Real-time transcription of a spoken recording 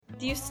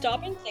Do you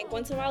stop and think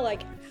once in a while,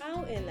 like,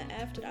 how in the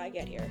F did I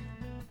get here?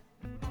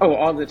 Oh,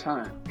 all the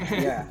time.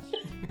 Yeah,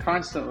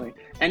 constantly.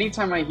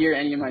 Anytime I hear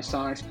any of my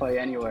songs play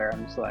anywhere,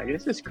 I'm just like,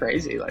 this is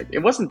crazy. Like, it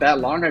wasn't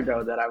that long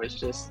ago that I was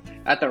just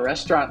at the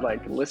restaurant,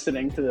 like,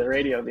 listening to the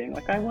radio, being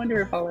like, I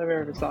wonder if I'll ever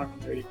have a song from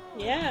the radio.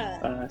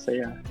 Yeah. So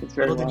yeah, it's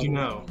very Little did you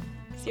wild. know.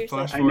 Seriously.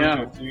 Flash I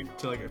forward know.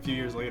 to like a few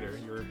years later,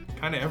 you're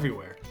kind of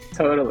everywhere.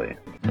 Totally.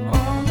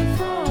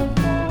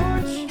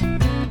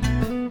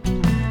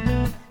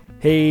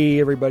 Hey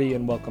everybody,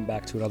 and welcome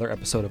back to another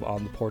episode of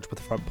On the Porch with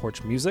Front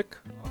Porch Music.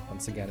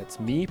 Once again, it's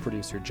me,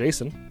 producer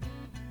Jason.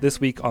 This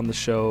week on the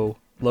show,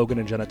 Logan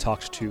and Jenna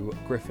talked to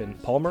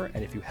Griffen Palmer,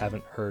 and if you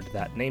haven't heard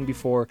that name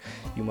before,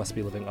 you must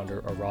be living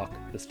under a rock.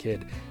 This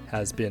kid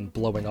has been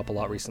blowing up a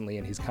lot recently,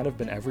 and he's kind of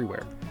been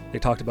everywhere. They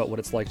talked about what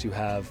it's like to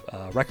have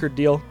a record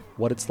deal,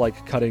 what it's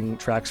like cutting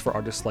tracks for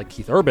artists like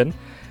Keith Urban,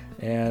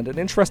 and an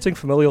interesting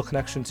familial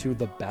connection to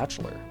The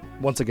Bachelor.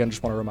 Once again,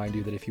 just want to remind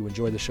you that if you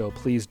enjoy the show,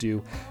 please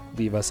do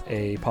leave us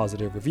a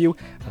positive review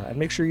and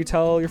make sure you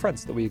tell your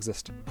friends that we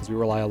exist, because we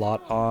rely a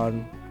lot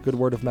on good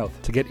word of mouth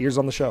to get ears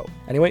on the show.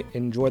 Anyway,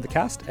 enjoy the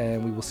cast,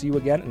 and we will see you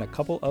again in a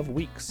couple of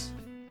weeks.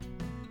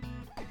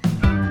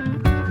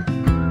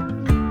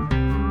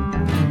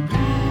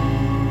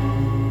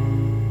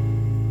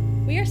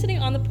 We are sitting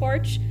on the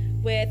porch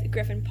with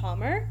Griffen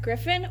Palmer.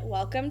 Griffen,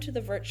 welcome to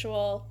the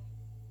virtual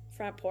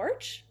front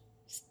porch.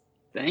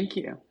 Thank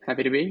you.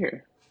 Happy to be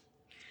here.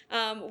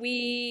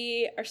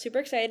 We are super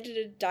excited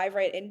to dive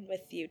right in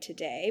with you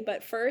today,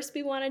 but first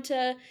we wanted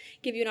to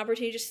give you an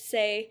opportunity just to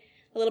say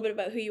a little bit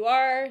about who you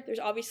are. There's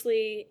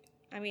obviously,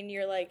 I mean,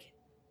 you're like,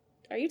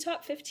 are you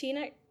top 15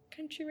 at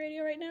country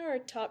radio right now, or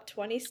top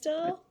 20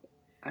 still?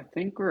 I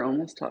think we're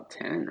almost top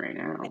 10 right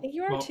now. I think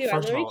you are Well, too. first I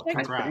of literally all, checked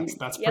congrats.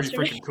 That's pretty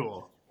yesterday. freaking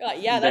cool.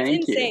 Yeah, that's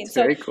Thank you. insane. It's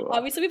So very cool.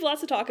 obviously we have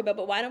lots to talk about,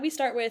 but why don't we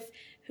start with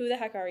who the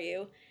heck are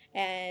you,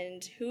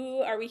 and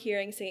who are we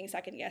hearing singing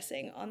Second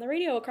Guessing on the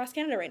radio across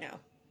Canada right now?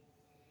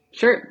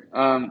 Sure.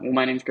 Well,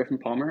 my name's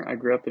Griffen Palmer. I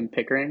grew up in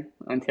Pickering,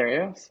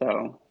 Ontario.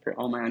 So for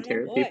all my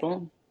Ontario boy.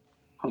 people,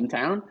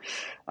 hometown.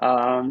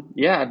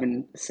 Yeah, I've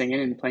been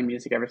singing and playing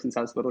music ever since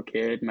I was a little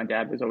kid. My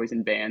dad was always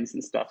in bands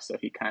and stuff, so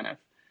he kind of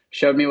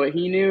showed me what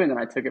he knew, and then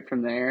I took it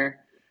from there.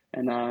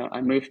 And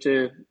I moved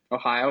to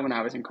Ohio when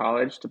I was in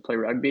college to play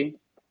rugby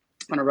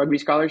on a rugby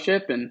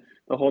scholarship. And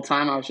the whole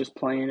time I was just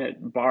playing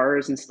at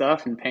bars and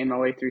stuff and paying my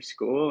way through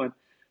school. And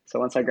so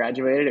once I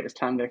graduated, it was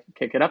time to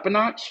kick it up a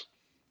notch.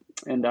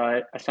 And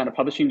I signed a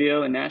publishing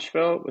deal in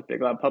Nashville with Big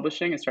Loud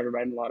Publishing and started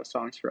writing a lot of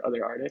songs for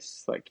other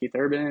artists like Keith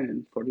Urban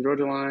and Florida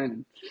Georgia Line,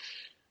 and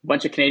a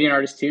bunch of Canadian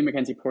artists too,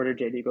 Mackenzie Porter,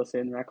 Jade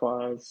Eagleson,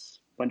 Reckwaws,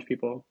 a bunch of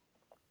people.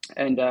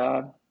 And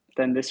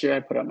then this year I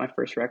put out my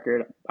first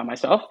record by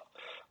myself,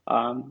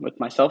 with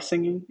myself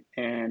singing,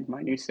 and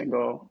my new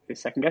single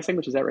is Second Guessing,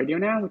 which is at radio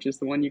now, which is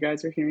the one you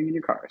guys are hearing in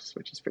your cars,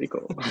 which is pretty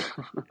cool.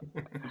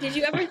 Did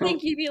you ever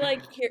think you'd be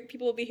like,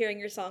 people will be hearing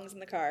your songs in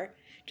the car,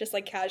 just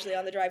like casually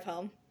on the drive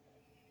home?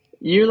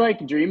 You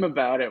like dream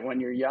about it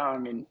when you're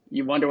young, and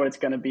you wonder what it's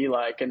going to be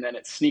like, and then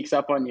it sneaks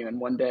up on you, and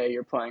one day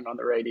you're playing on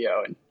the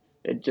radio, and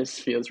it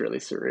just feels really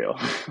surreal.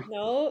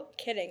 No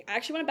kidding. I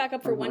actually want to back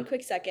up for one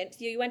quick second.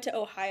 You went to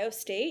Ohio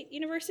State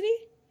University?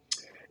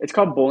 It's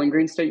called Bowling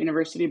Green State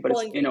University, but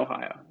Bowling it's in Green.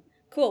 Ohio.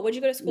 Cool. What'd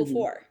you go to school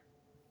for?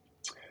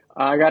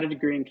 I got a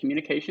degree in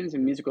communications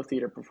and musical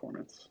theater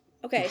performance.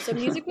 Okay, so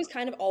music was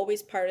kind of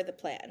always part of the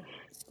plan.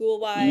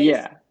 School-wise,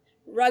 Yeah,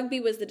 rugby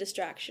was the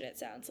distraction, it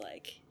sounds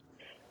like.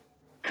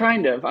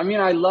 kind of. I mean,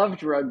 I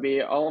loved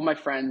rugby. All of my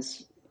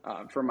friends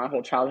from my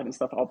whole childhood and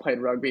stuff all played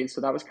rugby, so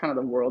that was kind of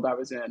the world I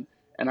was in.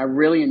 And I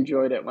really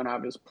enjoyed it when I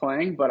was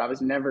playing, but I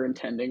was never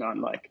intending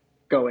on like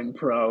going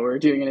pro or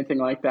doing anything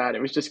like that.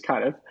 It was just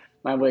kind of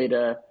my way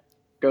to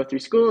go through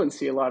school and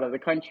see a lot of the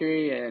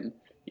country and,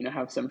 you know,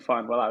 have some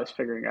fun while I was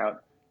figuring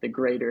out the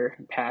greater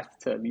path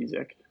to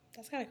music.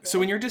 That's kind of cool. So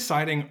when you're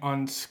deciding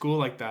on school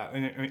like that,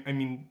 and I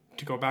mean,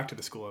 to go back to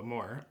the school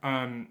more,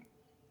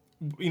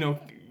 you know,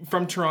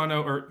 from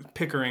Toronto or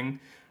Pickering,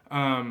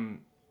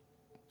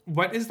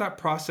 what is that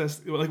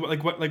process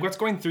like? What's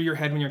going through your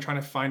head when you're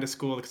trying to find a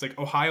school? Because like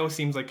Ohio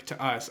seems like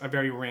to us a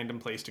very random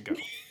place to go.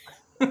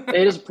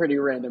 It is a pretty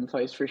random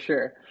place for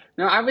sure.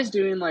 No, I was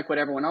doing like what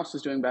everyone else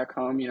was doing back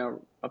home, you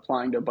know,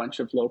 applying to a bunch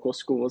of local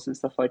schools and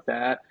stuff like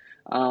that.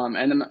 And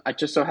then I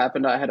just so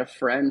happened I had a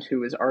friend who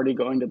was already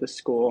going to the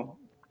school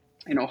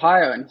in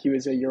Ohio, and he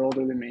was a year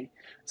older than me.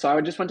 So I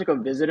just went to go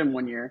visit him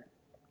one year,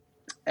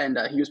 and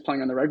he was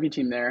playing on the rugby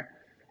team there.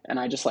 And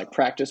I just like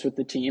practiced with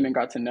the team and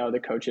got to know the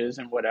coaches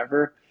and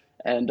whatever.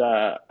 And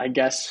I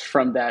guess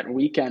from that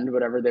weekend,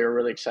 whatever, they were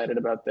really excited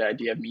about the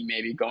idea of me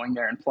maybe going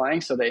there and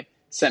playing. So they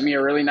sent me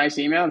a really nice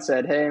email and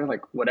said, hey,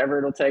 like whatever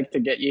it'll take to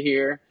get you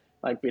here,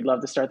 like we'd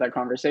love to start that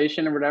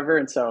conversation or whatever.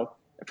 And so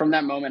from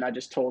that moment, I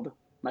just told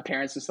my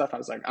parents and stuff, I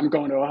was like, I'm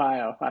going to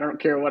Ohio. I don't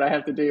care what I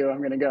have to do. I'm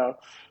going to go.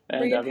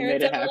 And we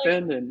made it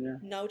happen. Like, and yeah.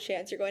 No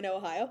chance you're going to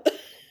Ohio?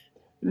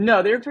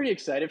 No, they were pretty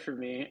excited for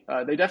me.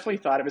 They definitely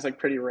thought it was like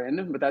pretty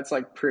random, but that's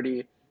like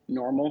pretty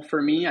normal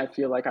for me. I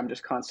feel like I'm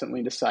just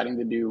constantly deciding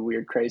to do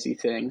weird, crazy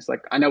things.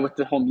 Like I know with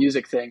the whole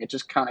music thing, it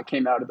just kind of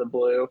came out of the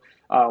blue,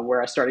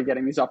 where I started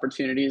getting these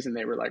opportunities and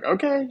they were like,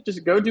 okay,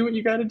 just go do what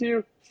you got to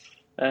do.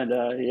 And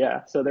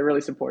yeah, so they're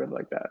really supportive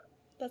like that.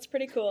 That's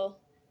pretty cool.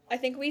 I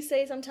think we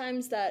say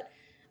sometimes that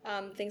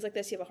things like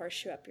this, you have a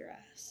horseshoe up your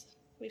ass.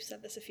 We've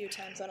said this a few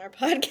times on our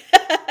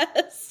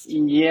podcast.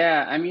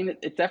 Yeah, I mean,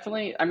 it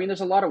definitely, I mean,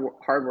 there's a lot of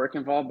hard work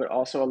involved, but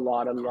also a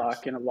lot of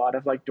luck and a lot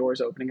of like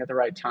doors opening at the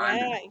right time.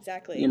 Yeah, And,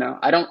 exactly. you know,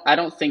 I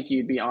don't think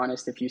you'd be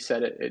honest if you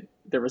said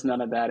there was none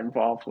of that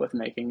involved with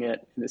making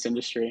it in this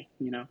industry,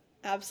 you know?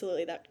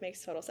 Absolutely. That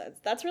makes total sense.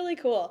 That's really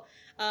cool.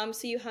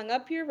 So you hung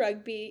up your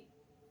rugby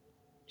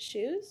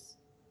shoes?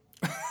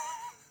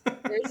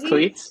 Jersey?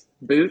 Cleats,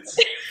 boots.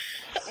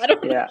 I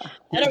don't Yeah.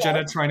 know.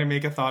 Jenna trying to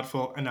make a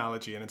thoughtful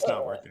analogy and it's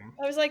not working.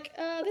 I was like,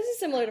 this is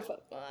similar to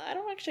football. I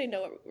don't actually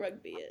know what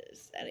rugby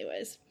is.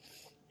 Anyways.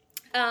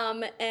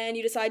 And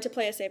you decide to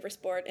play a safer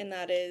sport, and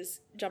that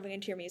is jumping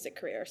into your music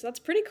career. So that's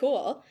pretty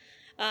cool.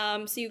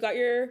 So you got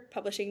your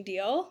publishing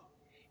deal,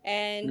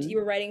 and you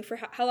were writing for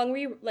how long were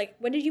you, like,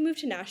 when did you move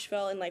to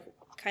Nashville, and like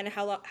kind of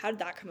how did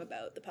that come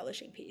about, the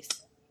publishing piece?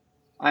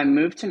 I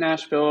moved to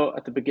Nashville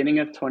at the beginning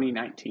of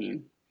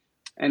 2019.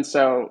 And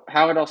so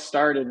how it all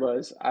started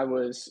was I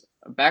was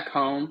back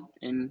home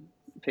in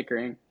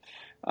Pickering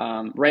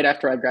right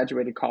after I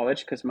graduated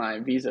college because my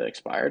visa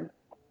expired.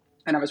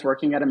 And I was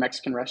working at a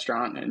Mexican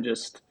restaurant and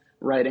just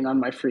writing on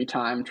my free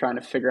time, trying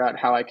to figure out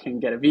how I can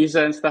get a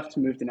visa and stuff to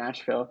move to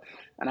Nashville.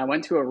 And I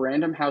went to a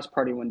random house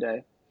party one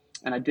day.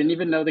 And I didn't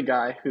even know the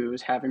guy who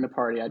was having the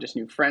party. I just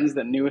knew friends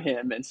that knew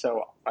him. And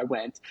so I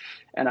went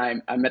and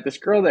I met this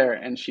girl there,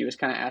 and she was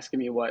kind of asking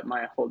me what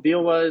my whole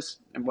deal was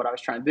and what I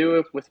was trying to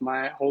do with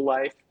my whole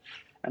life.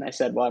 And I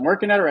said, well, I'm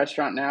working at a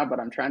restaurant now, but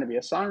I'm trying to be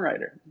a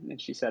songwriter. And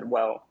she said,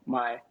 well,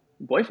 my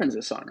boyfriend's a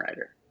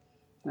songwriter.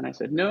 And I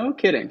said, no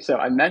kidding. So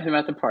I met him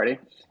at the party,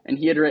 and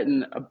he had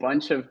written a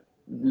bunch of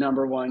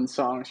 #1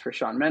 songs for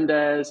Shawn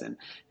Mendes, and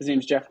his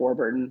name's Jeff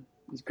Warburton.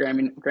 He's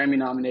Grammy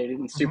nominated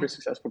and super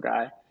successful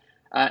guy.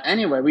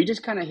 Anyway, we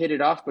just kind of hit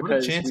it off because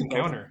what a chance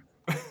encounter.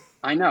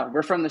 I know,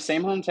 we're from the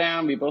same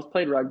hometown. We both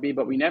played rugby,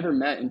 but we never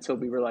met until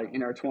we were like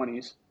in our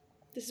 20s.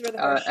 This is where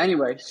the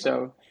anyway,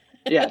 so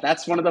yeah,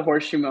 that's one of the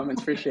horseshoe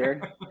moments for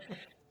sure.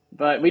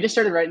 But we just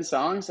started writing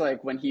songs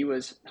like when he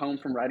was home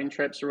from writing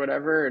trips or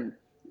whatever, and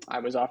I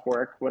was off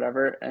work,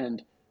 whatever.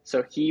 And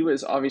so he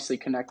was obviously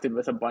connected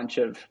with a bunch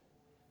of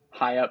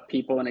high up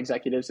people and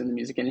executives in the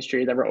music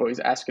industry that were always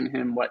asking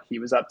him what he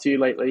was up to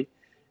lately.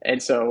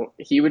 And so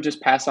he would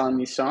just pass on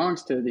these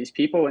songs to these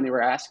people when they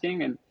were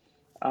asking. And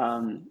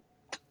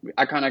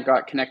I kind of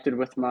got connected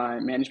with my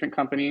management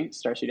company,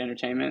 Starseed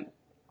Entertainment.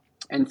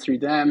 And through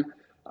them,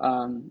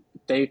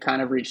 they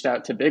kind of reached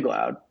out to Big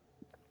Loud,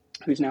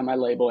 who's now my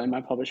label and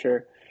my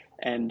publisher.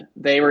 And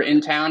they were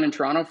in town in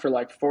Toronto for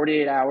like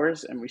 48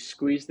 hours. And we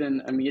squeezed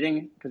in a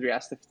meeting because we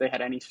asked if they had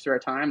any spare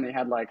time. They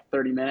had like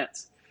 30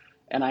 minutes.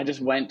 And I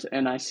just went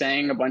and I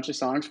sang a bunch of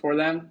songs for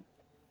them.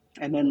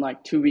 And then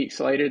like 2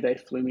 weeks later, they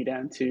flew me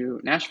down to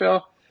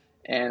Nashville,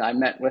 and I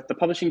met with the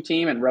publishing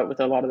team and wrote with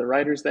a lot of the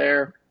writers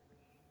there.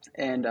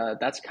 And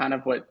that's kind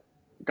of what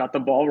got the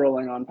ball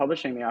rolling on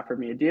publishing. They offered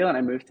me a deal, and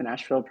I moved to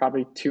Nashville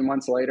probably 2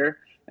 months later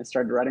and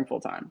started writing full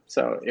time.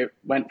 So it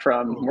went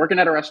from working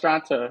at a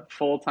restaurant to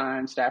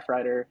full-time staff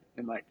writer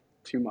in like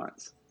 2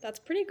 months. That's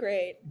pretty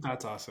great.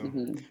 That's awesome.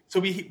 Mm-hmm. So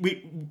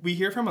we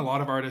hear from a lot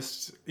of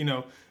artists, you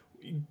know,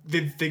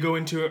 they go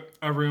into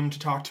a room to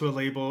talk to a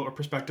label or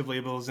prospective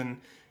labels and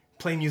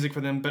play music for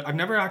them, but I've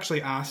never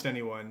actually asked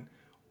anyone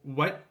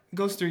what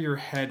goes through your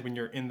head when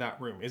you're in that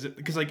room. Is it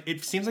because like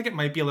it seems like it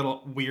might be a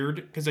little weird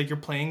because like you're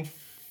playing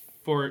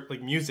for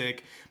like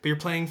music, but you're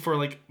playing for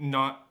like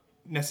not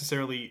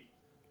necessarily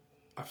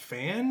a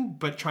fan,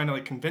 but trying to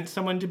like convince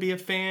someone to be a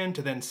fan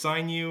to then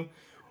sign you.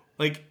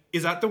 Like,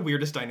 is that the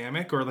weirdest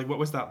dynamic, or like what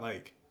was that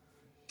like?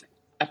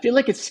 I feel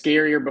like it's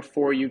scarier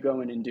before you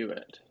go in and do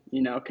it,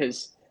 you know,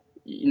 because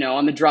you know,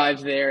 on the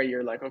drive there,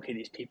 you're like, okay,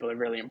 these people are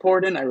really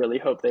important. I really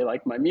hope they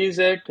like my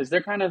music, because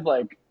they're kind of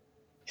like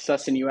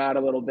sussing you out a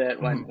little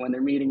bit when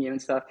they're meeting you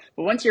and stuff.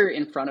 But once you're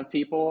in front of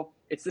people,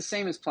 it's the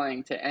same as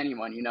playing to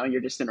anyone. You know, you're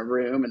just in a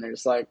room and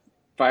there's like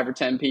 5 or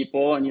 10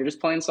 people and you're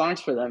just playing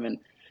songs for them. And,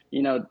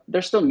 you know,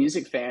 they're still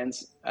music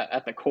fans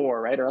at the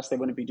core, right? Or else they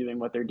wouldn't be doing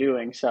what they're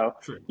doing. So,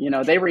 you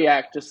know, they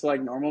react just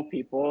like normal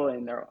people,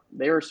 and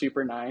they were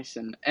super nice.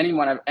 And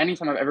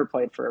anytime I've ever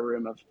played for a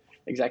room of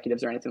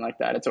executives or anything like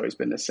that, it's always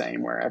been the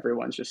same, where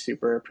everyone's just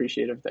super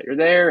appreciative that you're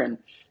there. And,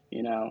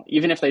 you know,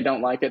 even if they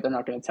don't like it, they're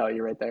not going to tell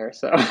you right there.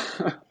 So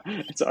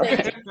it's all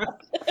right.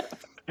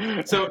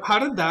 So how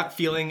did that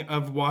feeling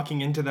of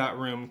walking into that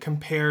room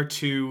compare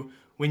to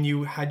when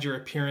you had your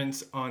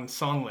appearance on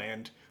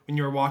Songland, when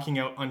you were walking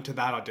out onto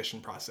that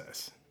audition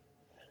process?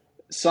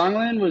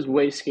 Songland was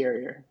way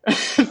scarier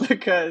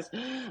because,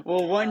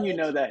 well, one, you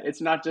know that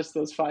it's not just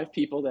those 5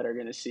 people that are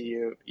going to see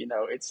you, you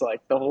know, it's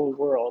like the whole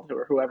world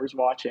or whoever's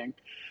watching.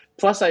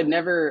 Plus, I'd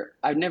never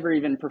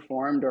even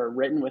performed or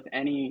written with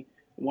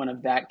anyone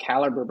of that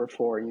caliber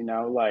before, you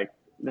know, like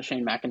the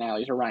Shane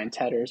McAnallys or Ryan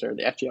Tedders or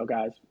the FGL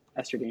guys.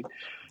 Estradine.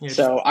 Yeah,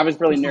 So I was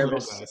really just the little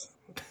nervous. guys.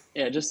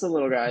 Yeah, just the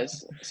little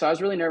guys. So I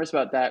was really nervous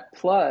about that.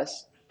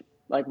 Plus,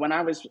 like when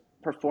I was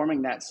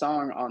performing that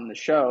song on the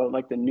show,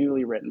 like the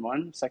newly written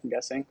one, Second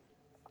Guessing,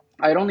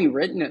 I had only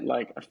written it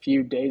like a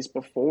few days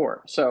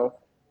before. So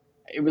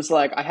it was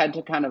like I had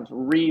to kind of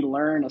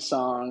relearn a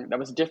song that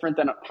was different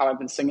than how I've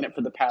been singing it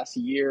for the past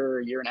year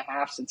and a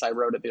half since I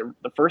wrote it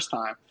the first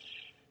time.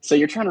 So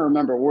you're trying to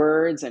remember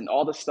words and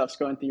all this stuff's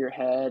going through your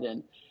head.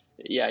 And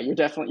yeah,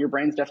 your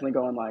brain's definitely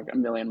going like a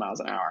million miles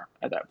an hour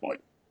at that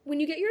point. When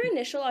you get your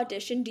initial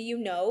audition, do you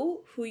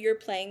know who you're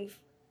playing,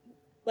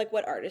 like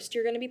what artist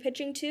you're going to be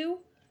pitching to?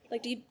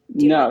 Like, do you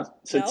No.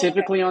 So no?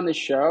 typically on the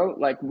show,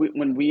 like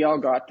when we all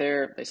got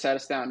there, they sat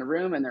us down in a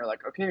room and they're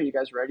like, okay, are you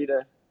guys ready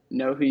to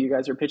know who you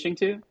guys are pitching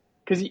to?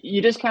 Because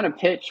you just kind of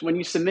pitch when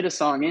you submit a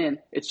song in.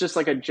 It's just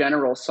like a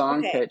general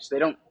song pitch. They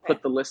don't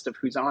put the list of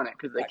who's on it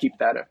because they keep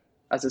that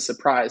as a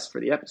surprise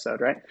for the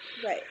episode, right?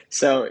 Right.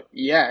 So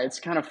yeah, it's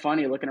kind of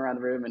funny looking around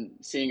the room and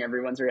seeing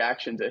everyone's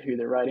reaction to who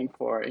they're writing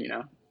for.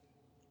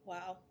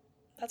 Wow,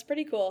 that's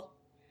pretty cool.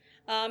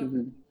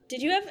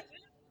 Did you have,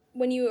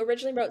 when you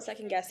originally wrote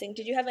Second Guessing,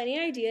 did you have any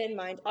idea in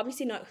mind?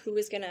 Obviously not who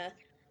was gonna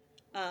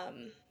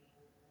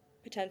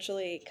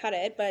potentially cut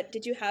it, but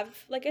did you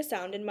have like a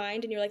sound in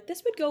mind and you're like,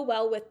 this would go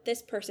well with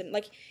this person?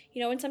 Like,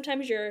 and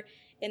sometimes you're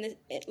in this,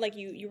 like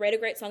you write a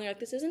great song, you're like,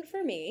 this isn't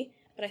for me,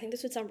 but I think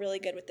this would sound really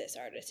good with this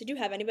artist. Did you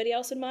have anybody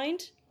else in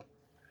mind?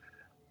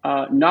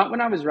 Not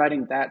when I was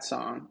writing that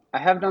song. I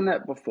have done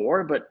that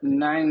before, but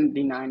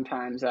 99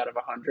 times out of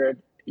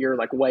 100, you're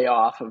like way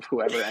off of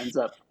whoever ends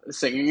up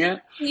singing it.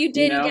 You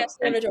did guess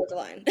Florida Georgia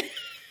Line.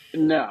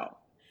 No.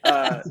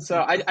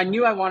 So I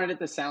knew I wanted it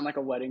to sound like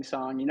a wedding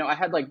song. I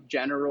had like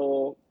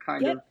general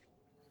kind of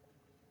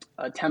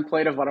a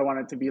template of what I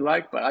wanted it to be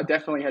like, but I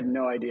definitely had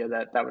no idea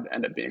that would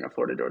end up being a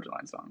Florida Georgia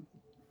Line song.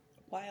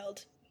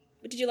 Wild.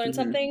 But did you learn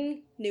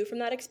something new from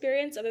that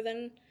experience other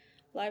than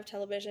live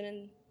television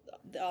and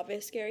the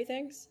obvious scary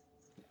things?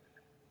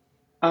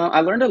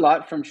 I learned a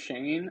lot from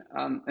Shane,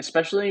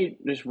 especially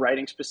just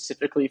writing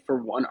specifically for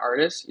one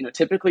artist.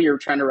 Typically you're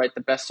trying to write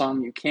the best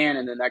song you can,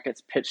 and then that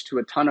gets pitched to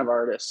a ton of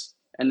artists,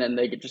 and then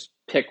they could just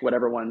pick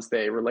whatever ones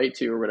they relate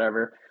to or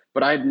whatever.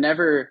 But I'd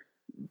never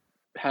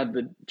had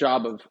the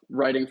job of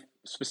writing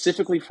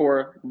specifically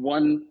for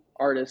one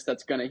artist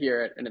that's going to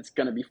hear it, and it's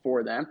going to be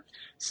for them.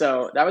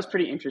 So that was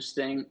pretty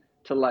interesting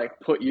to like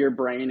put your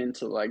brain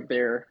into like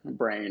their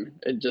brain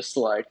and just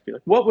like be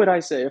like, what would I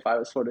say if I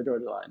was Florida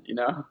Georgia Line,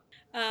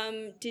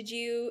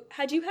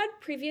 Had you had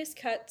previous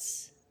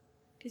cuts?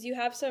 Because you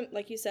have some,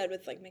 like you said,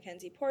 with like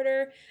Mackenzie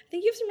Porter. I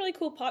think you have some really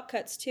cool pop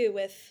cuts too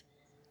with,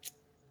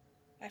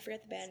 I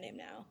forget the band name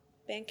now.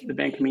 The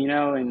band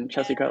Camino and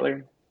Chelsea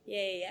Cutler.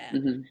 Yeah.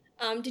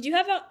 Did you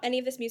have any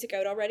of this music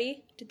out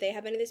already? Did they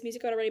have any of this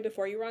music out already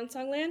before you were on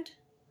Songland?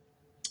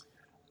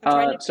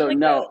 I'm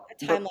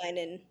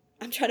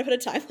trying to put a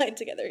timeline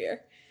together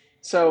here.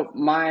 So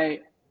my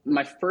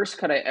first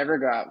cut I ever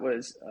got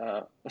was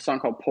a song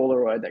called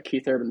Polaroid that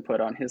Keith Urban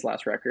put on his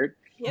last record.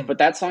 Yep. But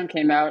that song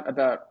came out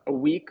about a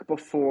week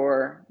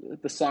before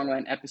the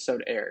Songland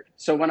episode aired.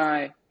 So when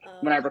I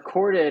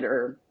recorded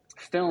or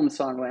filmed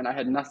Songland, I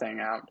had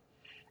nothing out.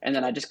 And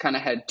then I just kind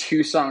of had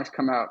 2 songs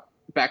come out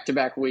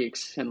back-to-back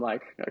weeks in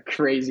like a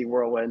crazy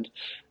whirlwind.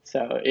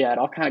 So yeah, it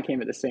all kind of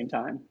came at the same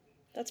time.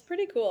 That's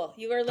pretty cool.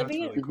 You are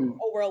living in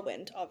a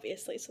whirlwind,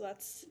 obviously. So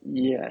that's...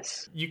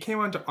 Yes. You came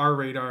onto our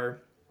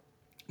radar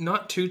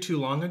not too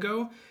long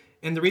ago.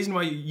 And the reason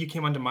why you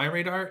came onto my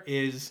radar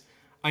is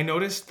I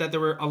noticed that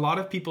there were a lot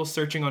of people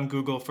searching on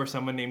Google for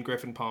someone named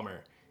Griffen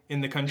Palmer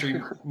in the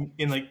country,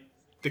 in like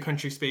the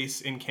country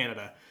space in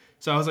Canada.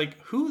 So I was like,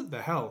 who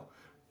the hell?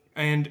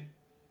 And,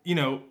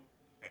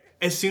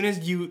 as soon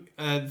as you,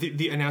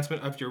 the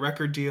announcement of your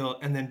record deal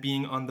and then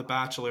being on The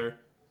Bachelor,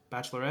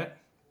 Bachelorette?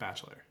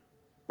 Bachelor.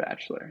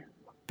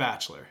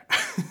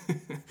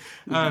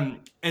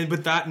 And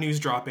with that news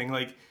dropping,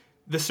 like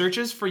the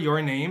searches for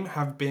your name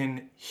have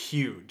been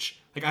huge.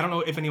 Like, I don't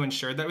know if anyone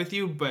shared that with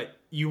you, but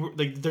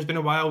there's been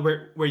a while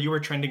where you were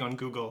trending on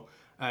Google,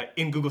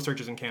 in Google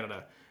searches in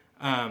Canada.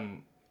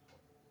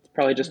 It's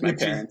probably just my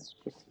parents.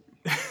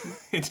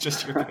 It's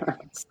just your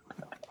parents.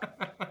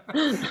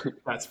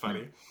 That's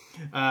funny.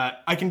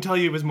 I can tell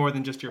you it was more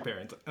than just your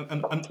parents,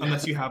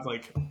 unless you have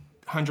like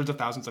hundreds of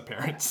thousands of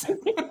parents.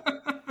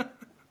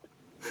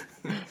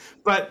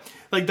 But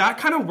like that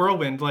kind of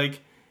whirlwind,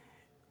 like,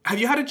 have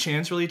you had a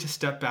chance really to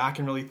step back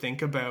and really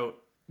think about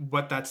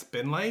what that's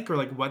been like, or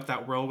like what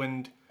that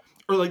whirlwind,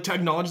 or like to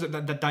acknowledge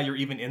that you're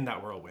even in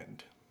that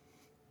whirlwind?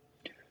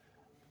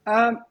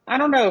 I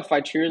don't know if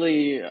I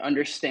truly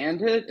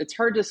understand it. It's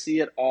hard to see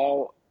it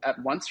all at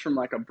once from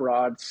like a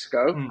broad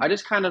scope. I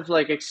just kind of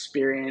like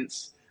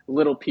experience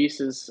little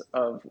pieces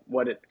of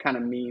what it kind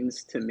of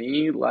means to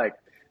me. Like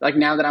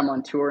now that I'm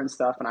on tour and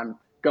stuff and I'm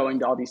going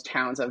to all these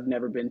towns I've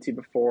never been to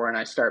before, and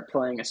I start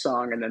playing a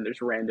song and then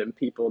there's random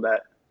people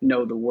that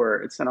know the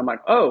words, and I'm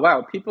like, oh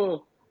wow,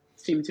 people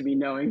seem to be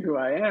knowing who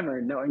I am or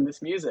knowing this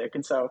music.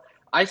 And so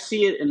I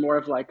see it in more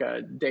of like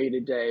a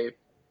day-to-day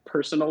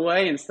personal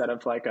way instead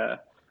of like a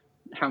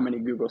how many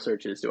Google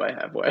searches do I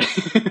have way?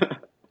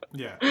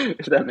 Yeah,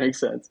 If that makes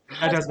sense.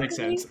 that does make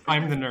sense.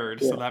 I'm the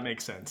nerd, so Yeah. that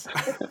makes sense.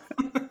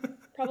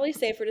 Probably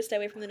safer to stay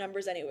away from the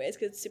numbers anyways,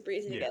 because it's super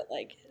easy to Yeah. get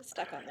like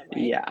stuck on them,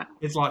 right? Yeah.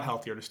 It's a lot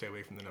healthier to stay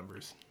away from the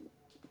numbers.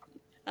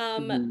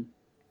 Mhm.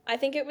 I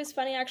think it was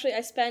funny actually.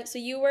 So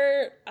you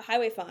were a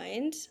highway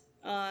find,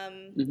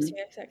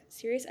 Mhm.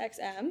 Sirius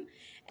XM,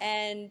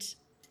 and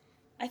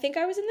I think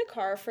I was in the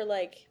car for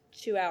like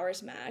 2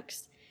 hours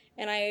max,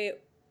 and I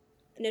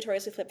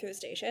notoriously flipped through the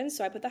station.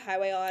 So I put the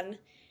highway on,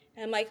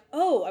 and I'm like,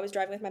 oh, I was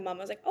driving with my mom.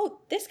 I was like, oh,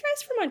 this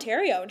guy's from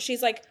Ontario, and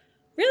she's like,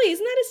 really?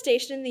 Isn't that a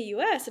station in the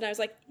U.S.? And I was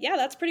like, yeah,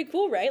 that's pretty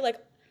cool, right? Like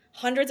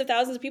hundreds of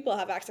thousands of people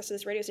have access to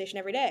this radio station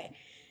every day.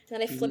 And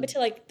then I flip it to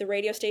like the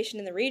radio station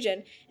in the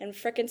region, and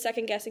frickin'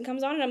 Second Guessing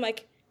comes on, and I'm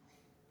like,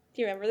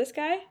 do you remember this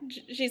guy?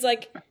 She's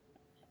like,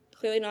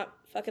 clearly not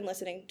fucking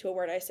listening to a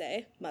word I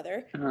say,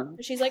 mother. Uh-huh.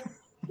 And she's like,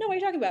 no, what are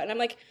you talking about? And I'm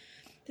like,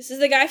 this is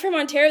the guy from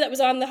Ontario that was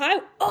on the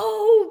highway.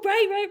 Oh,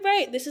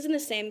 right. This is in the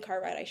same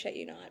car ride, I shit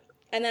you not.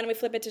 And then we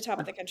flip it to Top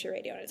of the Country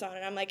radio, and it's on,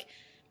 and I'm like,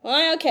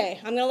 well, okay,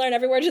 I'm going to learn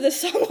every word to this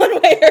song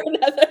one way or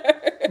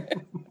another.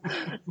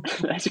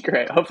 That's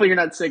great. Hopefully you're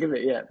not sick of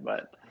it yet,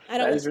 but I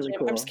don't that is listen really to it.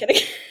 cool. I'm just kidding.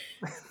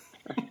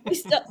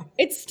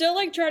 It's still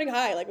like charting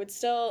high. Like,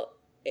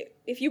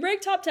 if you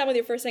break top 10 with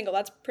your first single,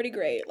 that's pretty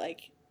great.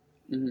 Like,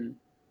 Mhm.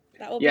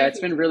 that will Yeah, be it's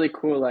been really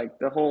cool. Like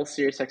the whole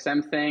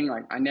SiriusXM thing,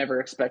 like I never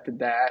expected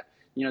that.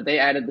 You know, they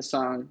added the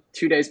song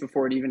 2 days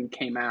before it even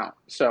came out.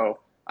 So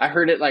I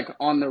heard it like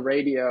on the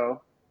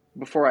radio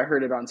before I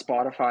heard it on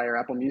Spotify or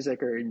Apple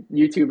Music or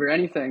YouTube or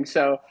anything.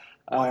 So,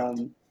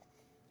 Wild.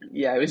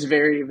 yeah, it was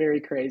very, very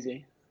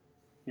crazy.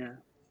 Yeah.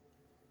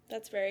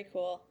 That's very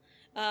cool.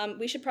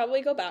 We should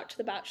probably go back to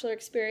the Bachelor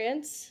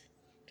experience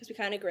because we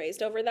kind of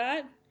grazed over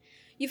that.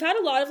 You've had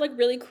a lot of like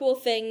really cool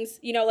things,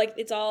 you know, like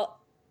it's all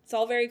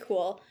very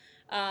cool.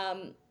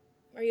 Are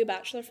you a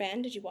Bachelor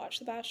fan? Did you watch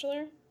The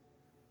Bachelor?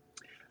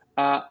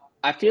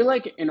 I feel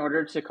like in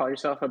order to call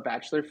yourself a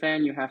Bachelor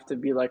fan, you have to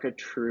be like a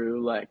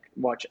true, like,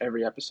 watch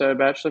every episode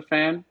Bachelor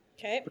fan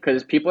Okay.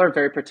 because people are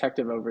very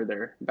protective over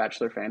their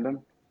Bachelor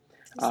fandom.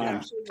 This is Yeah.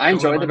 actually I really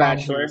enjoy Don't The let my mom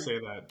hear Bachelor. you say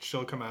that.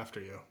 She'll come after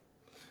you.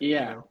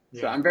 Yeah. You know? So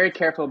Yeah. I'm very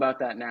careful about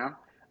that now.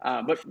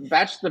 But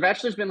The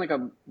Bachelor's been like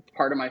a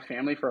part of my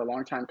family for a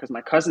long time because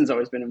my cousin's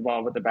always been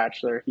involved with The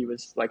Bachelor. He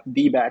was like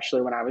the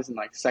Bachelor when I was in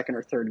like second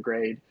or third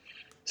grade.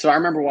 So I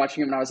remember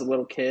watching him when I was a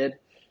little kid.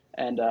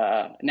 And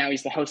now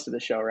he's the host of the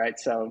show, right?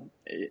 So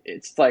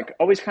it's like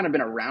always kind of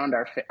been around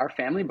our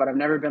family, but I've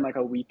never been like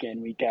a week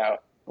in, week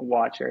out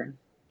watcher.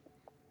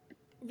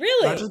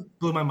 Really? That just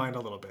blew my mind a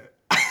little bit.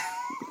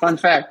 Fun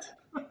fact.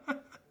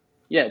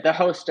 Yeah, the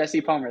host, Jesse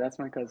Palmer, that's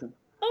my cousin.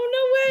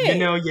 Oh, no way. You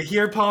know, you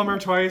hear Palmer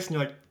twice and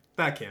you're like,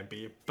 that can't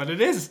be. But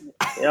it is.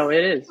 Oh,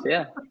 it is,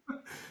 yeah.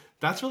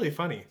 That's really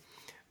funny.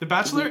 The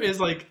Bachelor is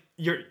like,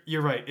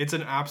 you're right. It's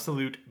an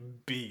absolute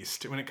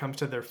beast when it comes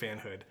to their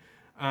fanhood.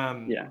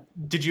 Yeah.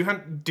 Did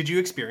you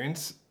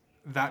experience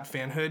that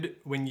fanhood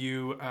when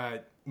you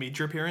made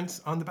your appearance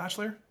on The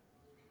Bachelor?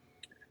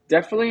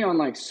 Definitely on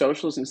like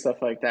socials and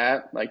stuff like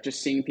that, like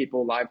just seeing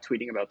people live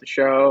tweeting about the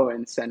show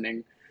and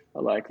sending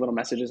like little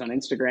messages on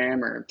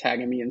Instagram or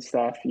tagging me and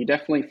stuff. You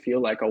definitely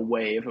feel like a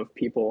wave of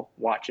people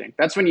watching.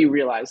 That's when you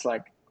realize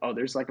like, oh,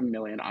 there's like a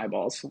million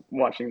eyeballs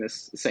watching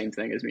this same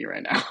thing as me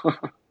right now.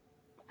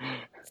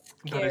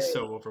 That is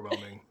so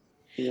overwhelming.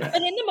 Yeah.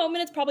 And in the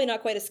moment, it's probably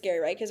not quite as scary,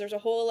 right? Because there's a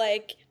whole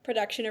like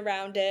production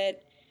around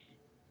it,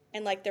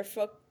 and like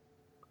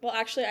well,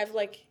 actually,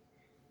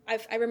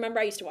 I remember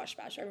I used to watch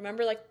Bachelor. I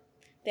remember like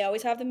they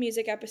always have the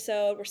music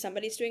episode where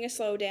somebody's doing a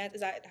slow dance.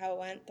 Is that how it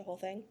went? The whole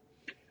thing?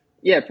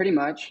 Yeah, pretty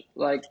much.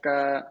 Like,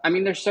 I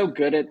mean, they're so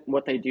good at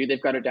what they do.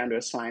 They've got it down to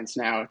a science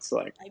now. It's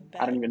like,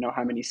 I don't even know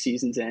how many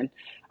seasons in.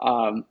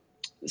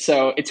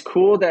 So it's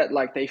cool that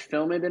like they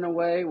film it in a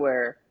way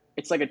where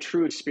it's like a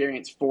true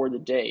experience for the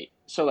date.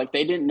 So like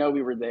they didn't know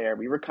we were there.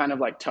 We were kind of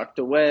like tucked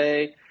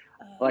away,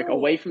 like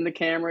away from the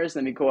cameras.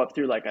 Then we go up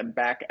through like a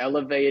back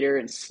elevator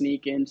and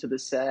sneak into the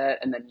set,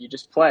 and then you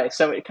just play.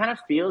 So it kind of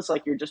feels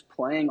like you're just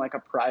playing like a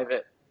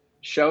private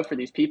show for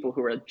these people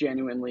who are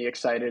genuinely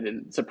excited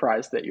and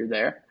surprised that you're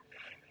there.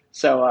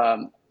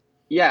 So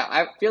yeah,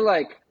 I feel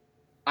like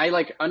I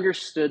like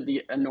understood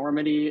the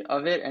enormity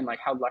of it and like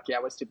how lucky I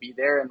was to be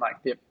there and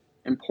like the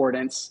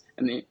importance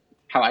and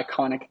how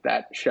iconic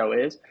that show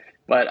is.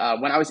 But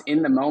when I was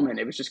in the moment,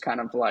 it was just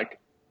kind of like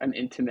an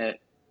intimate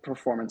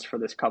performance for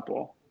this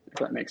couple, if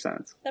that makes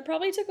sense. That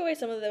probably took away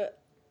some of the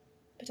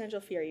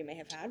potential fear you may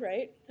have had,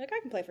 right? Like,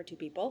 I can play for two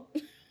people.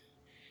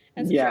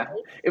 And Yeah,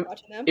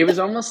 watching them. it was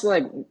almost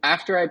like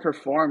after I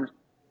performed,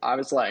 I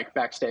was like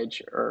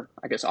backstage, or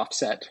I guess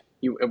offset.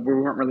 We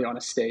weren't really on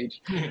a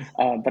stage,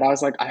 but I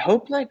was like, I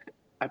hope like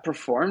I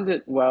performed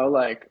it well,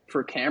 like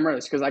for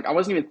cameras, because like I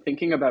wasn't even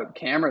thinking about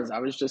cameras. I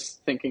was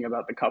just thinking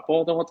about the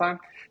couple the whole time.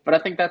 But I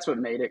think that's what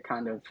made it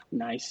kind of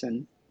nice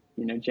and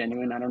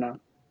genuine. I don't know.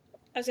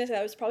 I was gonna say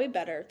that was probably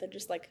better than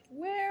just like,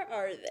 where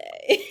are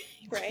they?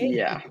 Right?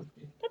 Yeah.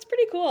 That's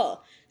pretty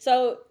cool.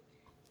 So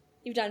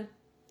you've done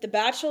The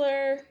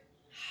Bachelor,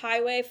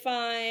 Highway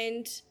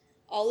Find,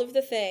 all of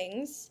the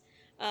things.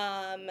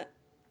 And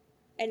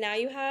now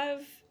you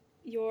have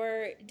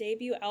your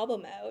debut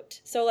album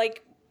out. So,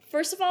 like,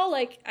 first of all,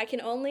 like, I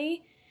can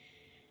only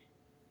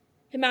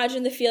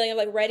imagine the feeling of,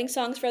 like, writing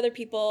songs for other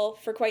people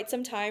for quite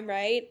some time,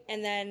 right?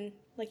 And then,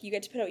 like, you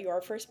get to put out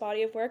your first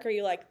body of work. Are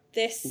you like,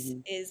 this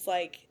is,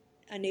 like,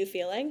 a new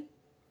feeling?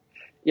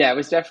 Yeah, it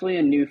was definitely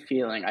a new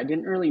feeling. I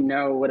didn't really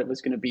know what it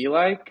was going to be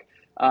like,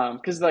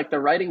 because like the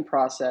writing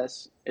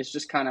process is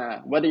just kind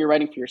of, whether you're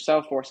writing for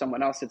yourself or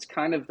someone else, it's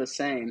kind of the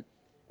same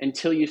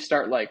until you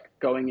start like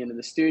going into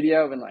the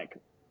studio and like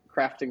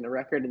crafting the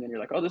record, and then you're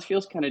like, oh, this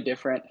feels kind of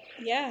different.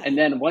 Yeah. And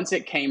then once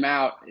it came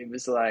out, it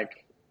was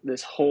like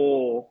this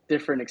whole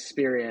different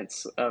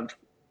experience of,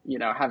 you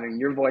know, having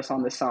your voice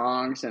on the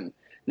songs, and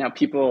now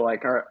people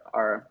like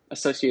are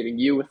associating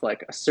you with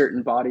like a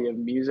certain body of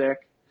music,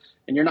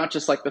 and you're not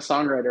just like the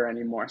songwriter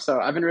anymore. So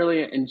I've been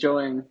really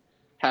enjoying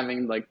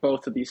having like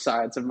both of these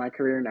sides of my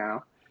career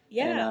now.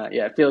 Yeah. And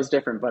yeah, it feels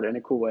different, but in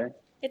a cool way.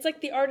 It's like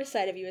the artist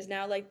side of you is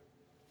now like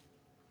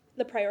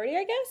the priority,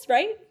 I guess,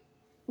 right?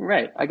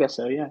 Right. I guess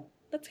so. Yeah.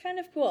 That's kind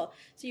of cool.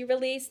 So you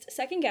released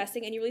Second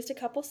Guessing, and you released a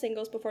couple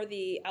singles before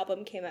the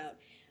album came out.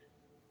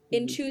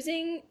 In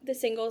choosing the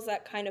singles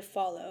that kind of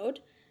followed,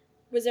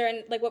 was there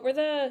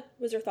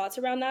was there thoughts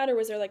around that, or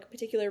was there like a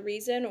particular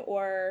reason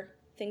or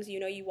things you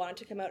know you wanted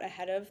to come out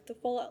ahead of the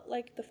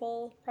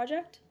full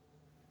project?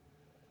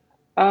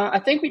 I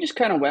think we just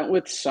kind of went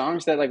with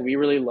songs that like we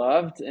really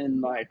loved,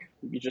 and like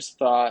we just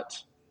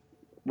thought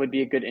would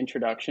be a good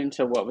introduction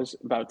to what was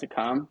about to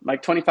come.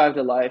 Like 25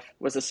 to Life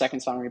was the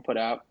second song we put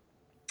out,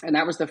 and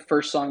that was the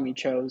first song we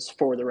chose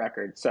for the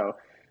record. So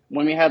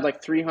when we had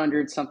like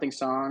 300 something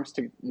songs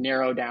to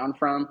narrow down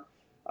from,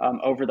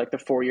 over like the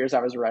 4 years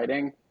I was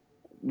writing,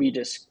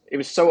 it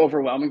was so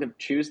overwhelming to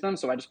choose them.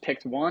 So I just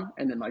picked one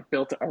and then like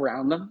built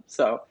around them.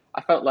 So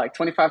I felt like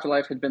 25 to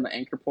Life had been the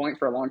anchor point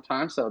for a long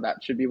time. So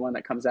that should be one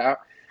that comes out.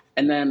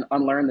 And then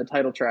Unlearn, the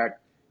title track,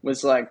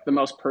 was like the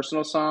most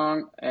personal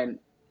song and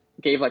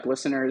gave like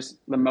listeners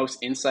the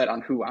most insight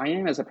on who I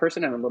am as a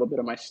person and a little bit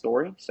of my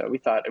story. So we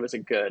thought it was a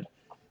good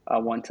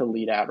one to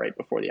lead out right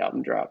before the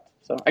album dropped.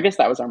 So I guess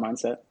that was our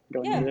mindset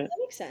going into it. That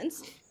makes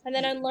sense. And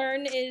then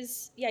Unlearn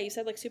is, you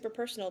said like super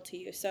personal to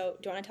you. So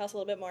do you want to tell us a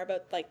little bit more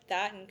about like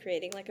that and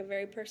creating like a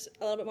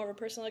little bit more of a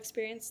personal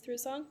experience through a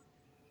song?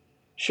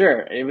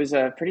 Sure. It was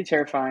pretty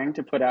terrifying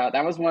to put out.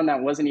 That was one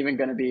that wasn't even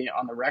going to be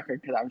on the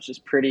record because I was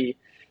just pretty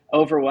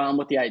overwhelmed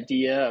with the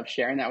idea of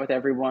sharing that with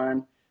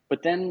everyone.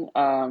 But then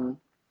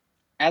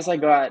as I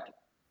got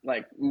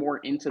like more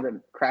into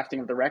the crafting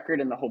of the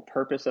record and the whole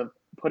purpose of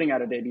putting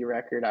out a debut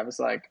record, I was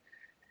like,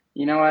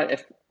 you know what,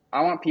 if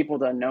I want people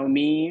to know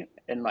me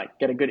and like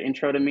get a good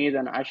intro to me,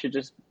 then I should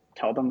just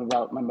tell them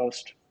about my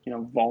most,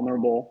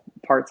 vulnerable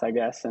parts, I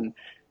guess. And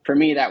for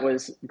me, that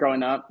was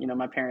growing up.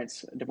 My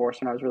parents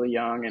divorced when I was really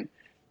young, and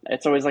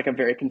it's always like a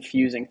very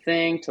confusing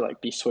thing to like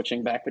be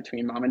switching back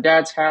between mom and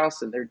dad's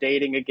house and they're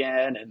dating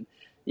again. And,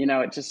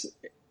 it just,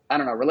 I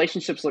don't know,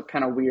 relationships look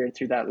kind of weird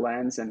through that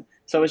lens. And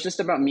so it was just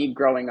about me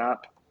growing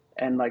up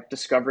and like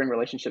discovering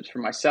relationships for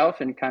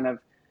myself and kind of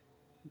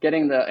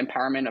getting the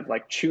empowerment of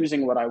like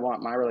choosing what I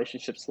want my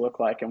relationships to look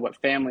like and what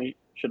family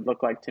should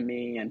look like to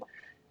me. And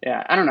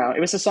yeah, I don't know. It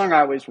was a song I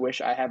always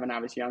wish I had when I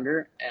was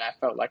younger. And I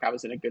felt like I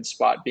was in a good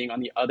spot being on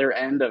the other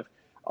end of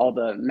all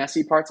the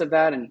messy parts of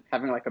that and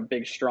having like a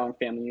big, strong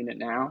family unit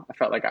now. I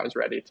felt like I was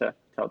ready to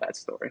tell that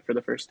story for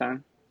the first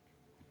time.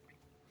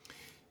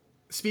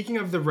 Speaking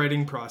of the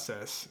writing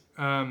process,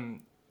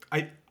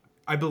 I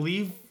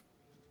believe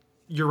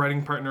your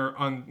writing partner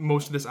on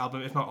most of this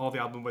album, if not all the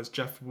album, was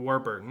Jeff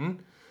Warburton.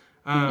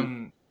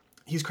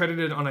 He's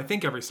credited on I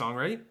think every song,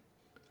 right?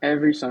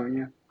 Every song,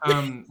 yeah.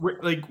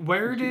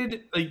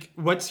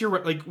 What's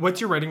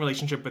your writing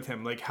relationship with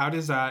him? Like, how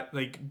does that,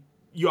 like,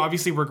 you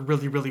obviously work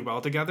really, really well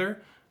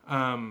together.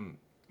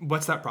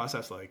 What's that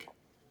process like?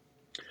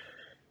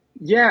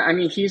 Yeah, I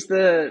mean, he's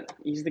the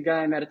guy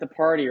I met at the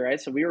party, right?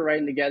 So we were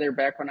writing together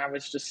back when I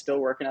was just still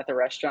working at the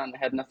restaurant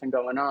and had nothing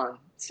going on.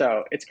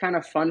 So it's kind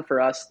of fun for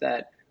us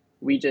that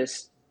we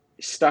just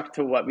stuck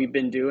to what we've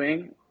been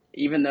doing,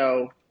 even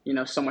though,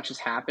 so much has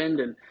happened,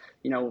 and,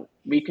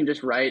 we can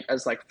just write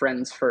as like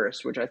friends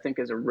first, which I think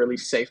is a really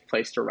safe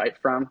place to write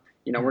from.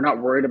 We're not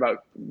worried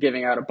about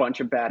giving out a bunch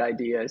of bad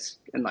ideas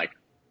and like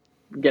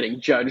getting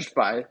judged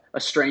by a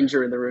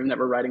stranger in the room that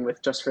we're writing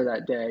with just for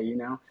that day.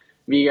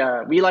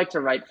 We like to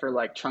write for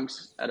like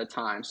chunks at a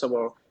time. So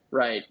we'll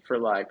write for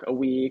like a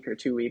week or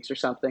 2 weeks or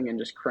something and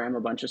just cram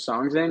a bunch of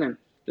songs in and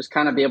just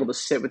kind of be able to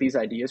sit with these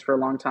ideas for a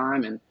long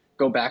time and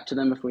go back to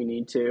them if we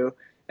need to.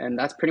 And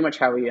that's pretty much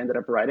how we ended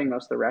up writing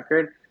most of the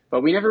record.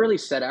 But we never really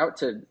set out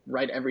to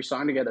write every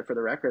song together for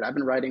the record. I've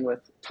been writing with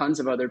tons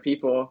of other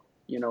people,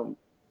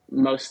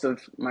 most of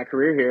my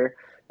career here.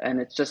 And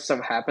it just so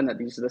happened that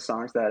these are the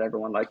songs that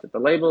everyone liked at the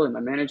label and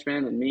the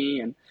management and me.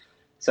 And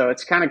so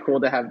it's kind of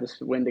cool to have this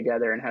win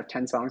together and have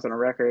 10 songs on a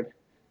record.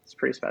 It's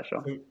pretty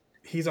special. So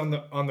he's on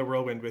the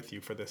whirlwind with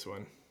you for this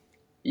one.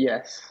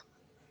 Yes.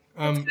 It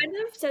kind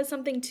of says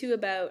something too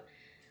about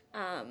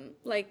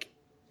like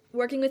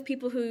working with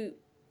people who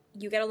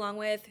you get along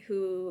with,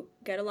 who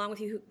get along with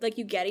you, who, like,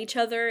 you get each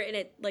other, and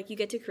it, like, you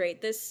get to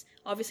create this.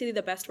 Obviously,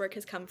 the best work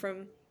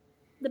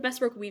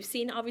we've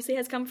seen obviously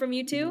has come from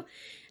you two.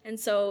 And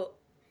so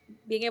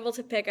being able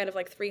to pick out of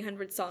like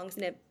 300 songs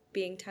and it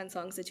being 10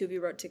 songs the two of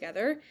you wrote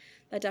together,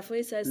 that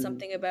definitely says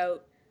something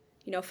about,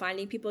 you know,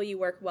 finding people you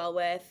work well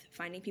with,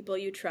 finding people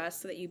you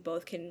trust so that you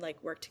both can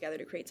like work together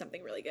to create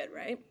something really good,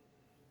 right?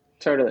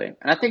 Totally.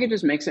 And I think it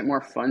just makes it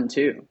more fun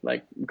too.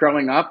 Like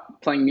growing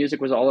up, playing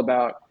music was all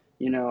about,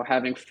 you know,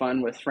 having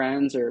fun with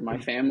friends or my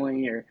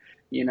family, or,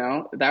 you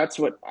know, that's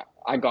what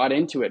I got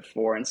into it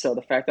for. And so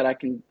the fact that I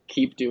can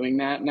keep doing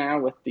that now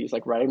with these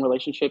like writing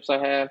relationships I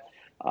have,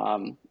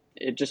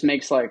 it just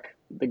makes like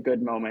the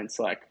good moments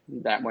like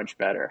that much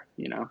better,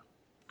 you know?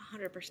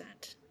 100%.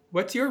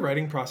 What's your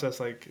writing process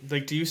like?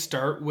 Like, do you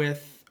start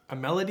with a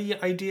melody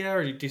idea,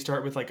 or do you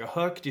start with like a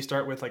hook? Do you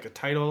start with like a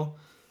title?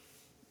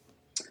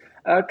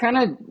 Kind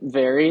of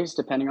varies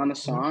depending on the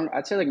song.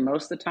 I'd say like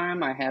most of the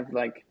time I have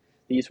like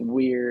these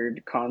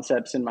weird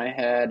concepts in my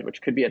head,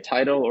 which could be a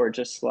title or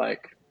just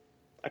like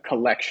a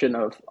collection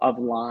of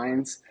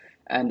lines.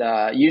 And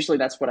usually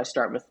that's what I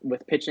start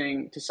with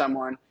pitching to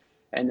someone.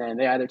 And then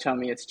they either tell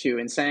me it's too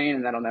insane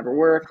and that'll never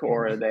work,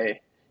 or they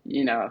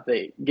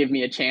give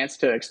me a chance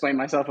to explain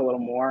myself a little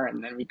more.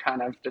 And then we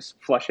kind of just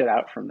flush it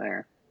out from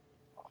there.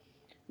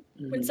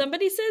 When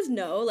somebody says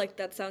no, like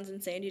that sounds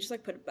insane, you just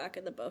like put it back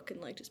in the book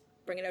and like just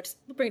bring it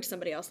to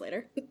somebody else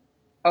later.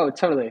 Oh,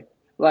 totally.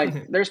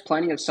 Like there's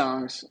plenty of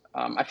songs.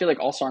 I feel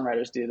like all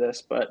songwriters do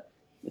this, but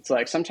it's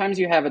like sometimes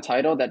you have a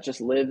title that just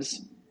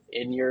lives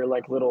in your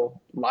like little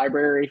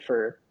library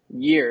for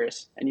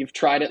years, and you've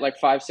tried it like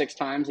 5-6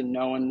 times and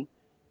no one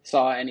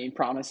saw any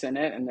promise in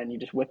it, and then you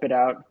just whip it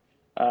out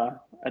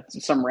at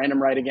some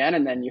random write again,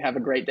 and then you have a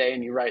great day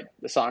and you write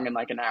the song in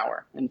like an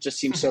hour, and it just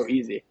seems so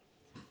easy.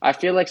 I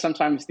feel like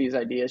sometimes these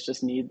ideas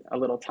just need a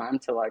little time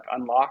to like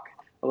unlock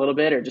a little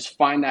bit, or just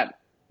find that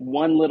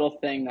one little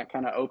thing that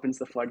kind of opens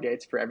the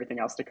floodgates for everything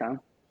else to come.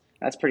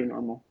 That's pretty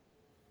normal.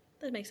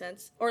 That makes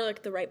sense. Or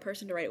like the right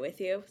person to write it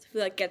with you, who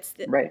like gets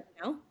the right.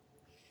 You know?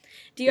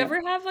 Do you ever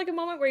have like a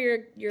moment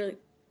where you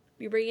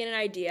bring in an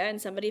idea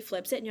and somebody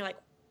flips it and you're like,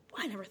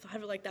 well, I never thought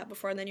of it like that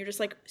before, and then you're just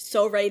like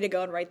so ready to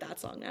go and write that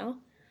song now?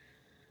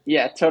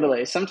 Yeah,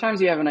 totally.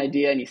 Sometimes you have an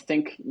idea and you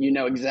think you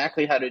know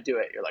exactly how to do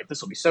it. You're like,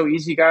 this will be so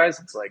easy, guys.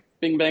 It's like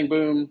bing, bang,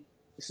 boom.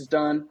 This is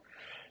done.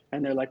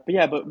 And they're like,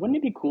 but wouldn't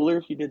it be cooler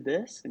if you did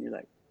this? And you're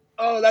like,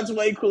 oh, that's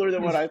way cooler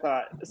than what I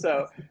thought.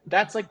 So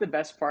that's like the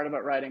best part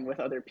about writing with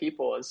other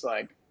people is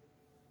like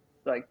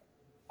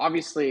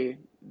obviously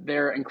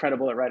they're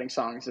incredible at writing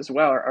songs as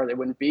well, or they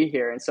wouldn't be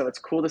here. And so it's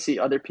cool to see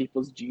other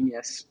people's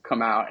genius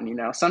come out. And, you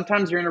know,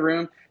 sometimes you're in a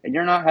room and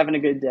you're not having a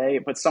good day,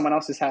 but someone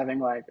else is having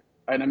like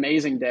an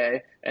amazing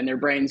day and their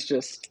brain's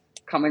just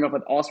coming up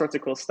with all sorts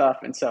of cool stuff.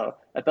 And so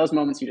at those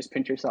moments, you just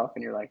pinch yourself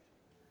and you're like,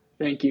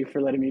 thank you for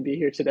letting me be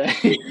here today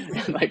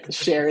and like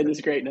share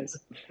this greatness.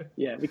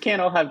 Yeah, we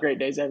can't all have great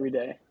days every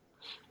day.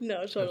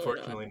 No, totally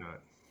Unfortunately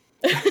not.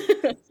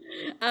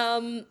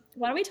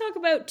 Why don't we talk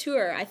about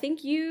tour? I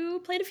think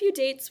you played a few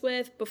dates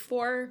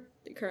before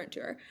the current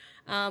tour,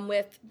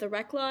 with the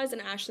Reclaws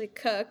and Ashley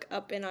Cook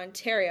up in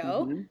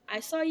Ontario. Mm-hmm.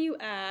 I saw you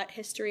at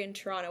History in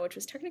Toronto, which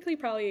was technically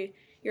probably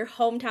your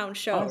hometown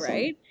show, awesome.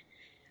 Right?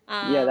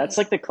 Yeah, that's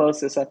like the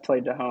closest I've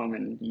played to home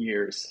in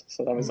years.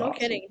 So that was awesome. No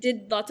kidding.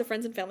 Did lots of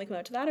friends and family come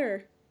out to that,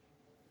 or?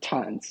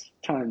 Tons.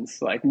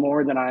 Like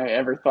more than I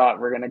ever thought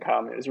were going to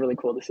come. It was really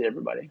cool to see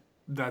everybody.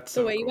 That's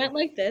so the way cool. You went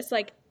like this,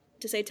 like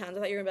to say tons. I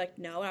thought you were going to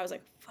be like, no. And I was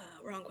like,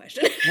 wrong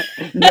question.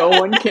 No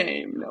one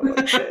came.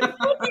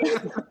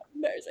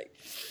 Embarrassing.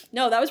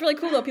 No, that was really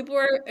cool though.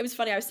 It was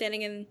funny. I was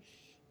standing in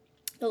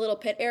the little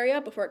pit area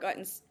before it got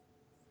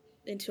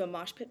into a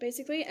mosh pit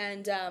basically,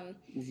 and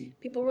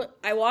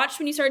I watched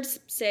when you started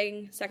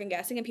saying second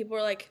guessing, and people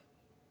were like,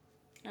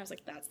 I was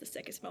like, that's the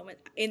sickest moment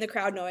in the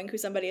crowd, knowing who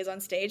somebody is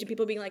on stage and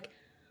people being like,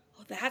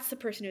 oh, that's the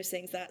person who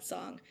sings that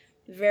song.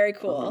 Very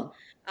cool.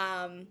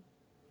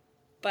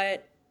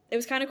 But it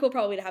was kind of cool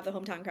probably to have the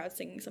hometown crowd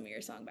singing some of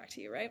your song back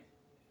to you, right?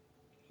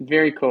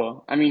 Very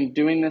cool. I mean,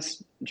 doing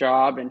this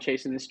job and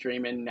chasing this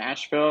dream in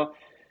Nashville,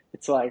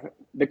 it's like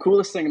the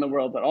coolest thing in the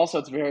world, but also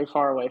it's very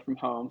far away from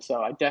home.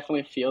 So I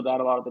definitely feel that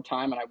a lot of the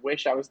time. And I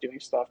wish I was doing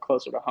stuff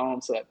closer to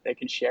home so that they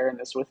can share in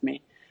this with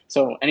me.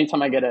 So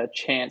anytime I get a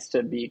chance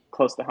to be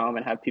close to home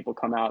and have people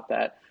come out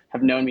that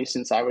have known me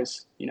since I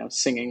was,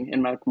 singing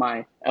in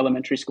my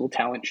elementary school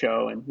talent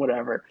show and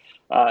whatever,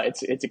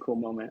 it's a cool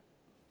moment.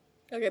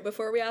 Okay,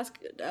 before we ask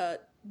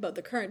about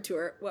the current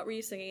tour, what were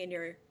you singing in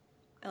your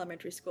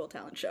elementary school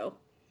talent show?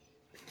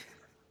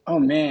 Oh,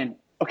 man.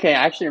 Okay,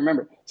 I actually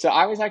remember. So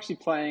I was actually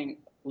playing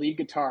lead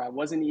guitar. I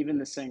wasn't even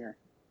the singer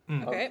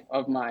I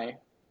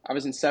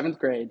was in 7th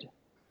grade.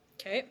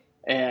 Okay.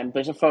 And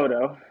there's a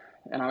photo,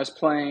 and I was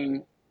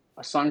playing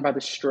a song by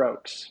The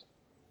Strokes.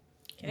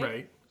 Okay.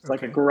 Right. It's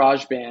like a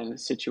garage band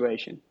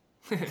situation.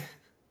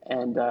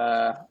 And,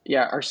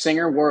 our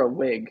singer wore a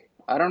wig.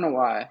 I don't know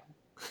why,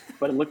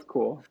 but it looked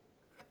cool.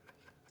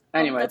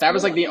 Anyway, that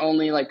was like the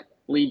only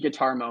lead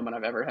guitar moment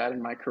I've ever had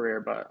in my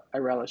career, but I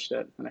relished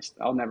it, and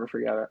I'll never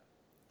forget it.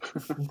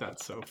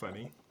 That's so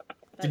funny.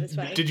 That is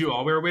funny. Did you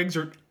all wear wigs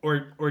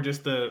or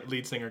just the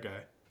lead singer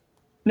guy?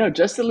 No,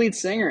 just the lead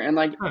singer, and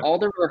like Huh. all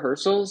the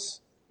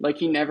rehearsals, like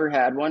he never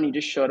had one. He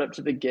just showed up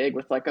to the gig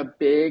with like a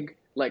big,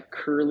 like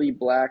curly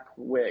black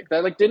wig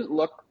that like didn't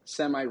look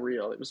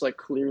semi-real. It was like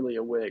clearly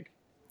a wig.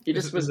 He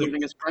just was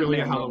leaving his front really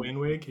a man. Halloween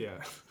wig? Yeah.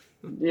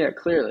 Yeah,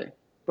 clearly.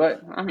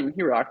 But I mean,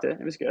 he rocked it.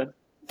 It was good.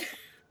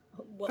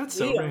 What That's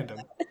so we are. random.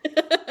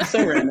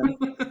 So random.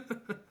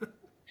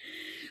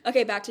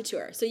 Okay, back to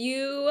tour. So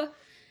you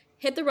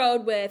hit the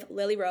road with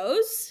Lily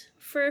Rose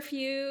for a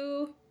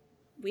few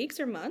weeks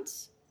or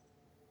months.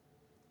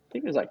 I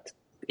think it was like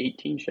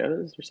 18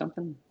 shows or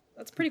something.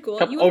 That's pretty cool.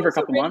 Over a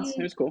couple months.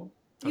 It was cool.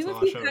 You have a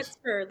few cuts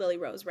for Lily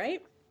Rose,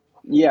 right?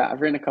 Yeah,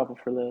 I've written a couple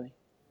for Lily.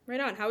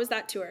 Right on. How was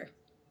that tour?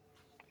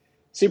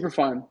 Super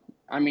fun.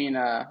 I mean,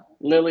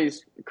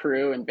 Lily's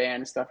crew and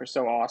band and stuff are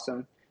so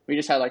awesome. We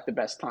just had like the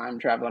best time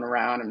traveling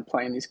around and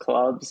playing these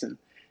clubs, and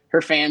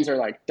her fans are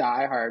like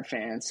diehard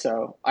fans.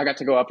 So I got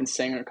to go up and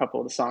sing a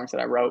couple of the songs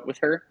that I wrote with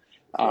her.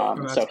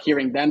 So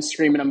hearing them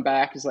screaming them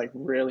back is like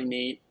really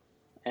neat.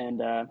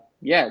 And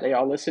yeah, they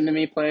all listened to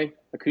me play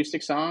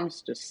acoustic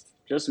songs,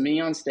 just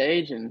me on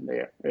stage, and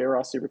they were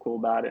all super cool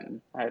about it,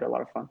 and I had a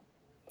lot of fun.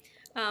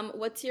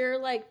 What's your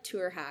like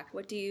tour hack?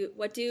 What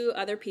do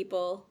other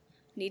people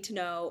need to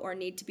know or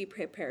need to be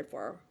prepared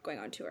for going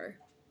on tour?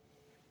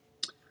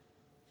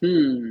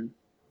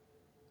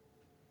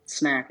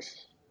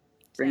 Snacks.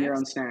 Bring your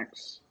own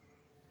snacks.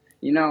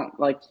 You know,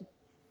 like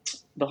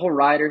the whole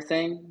rider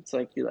thing, it's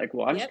like you're like,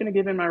 well, I'm just gonna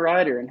give in my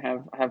rider and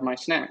have my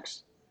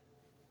snacks.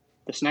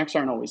 The snacks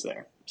aren't always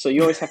there. So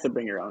you always have to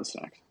bring your own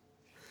snacks.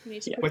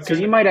 Because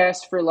you might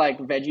ask for like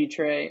veggie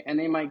tray and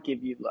they might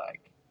give you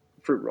like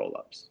fruit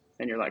roll-ups.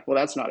 And you're like, well,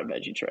 that's not a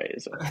veggie tray,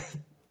 is it?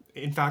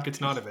 In fact, it's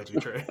not a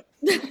veggie tray.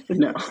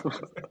 No.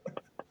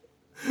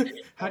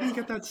 How do you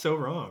get that so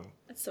wrong?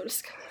 That's so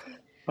disgusting.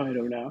 I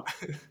don't know.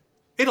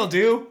 It'll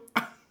do.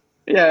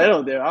 Yeah,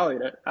 it'll do. I'll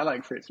eat it. I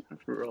like fruit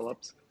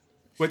roll-ups.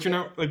 What's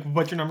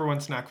your number one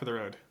snack for the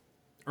road?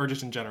 Or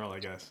just in general, I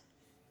guess?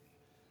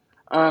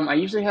 I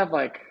usually have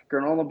like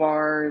granola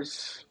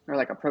bars or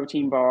like a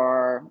protein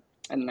bar,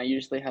 and then I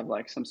usually have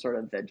like some sort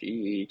of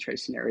veggie tray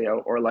scenario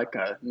or like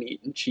a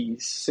meat and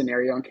cheese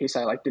scenario in case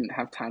I like didn't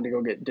have time to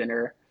go get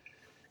dinner.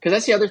 Because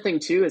that's the other thing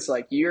too. It's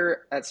like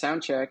you're at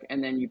sound check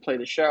and then you play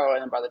the show,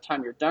 and then by the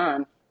time you're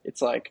done,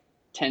 it's like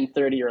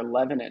 10:30 or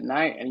 11 at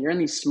night, and you're in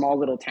these small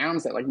little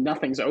towns that like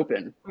nothing's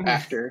open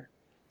after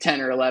 10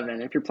 or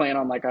 11 if you're playing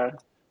on like a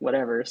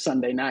whatever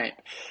Sunday night.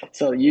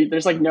 So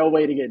there's like no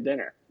way to get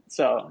dinner.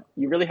 So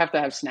you really have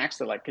to have snacks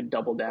that like could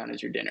double down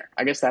as your dinner.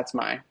 I guess that's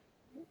my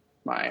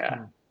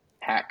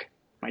hack,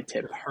 my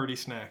tip. Hearty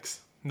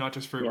snacks, not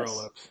just fruit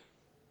roll-ups.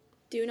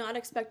 Do not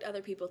expect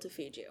other people to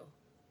feed you.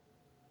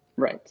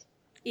 Right.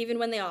 Even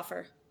when they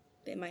offer,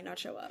 they might not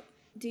show up.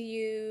 Do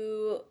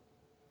you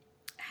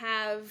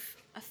have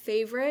a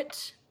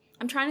favorite?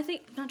 I'm trying to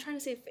think. I'm not trying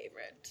to say a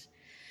favorite.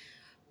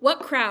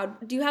 What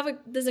crowd do you have?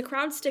 Does a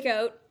crowd stick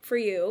out for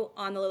you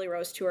on the Lily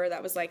Rose tour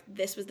that was like,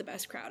 this was the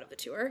best crowd of the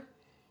tour?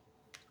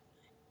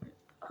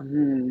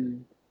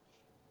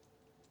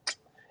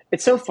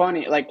 It's so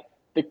funny. Like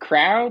the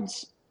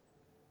crowds,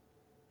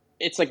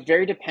 it's like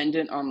very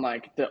dependent on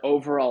like the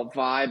overall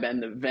vibe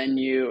and the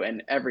venue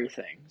and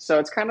everything. So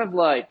it's kind of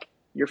like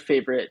your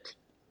favorite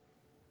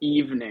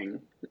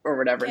evening or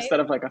whatever, instead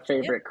of like a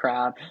favorite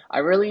crowd. I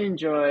really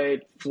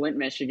enjoyed Flint,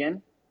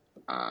 Michigan.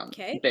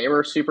 They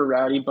were a super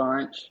rowdy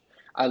bunch.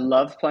 I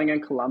loved playing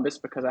in Columbus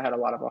because I had a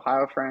lot of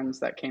Ohio friends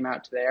that came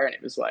out to there, and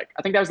it was like,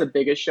 I think that was the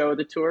biggest show of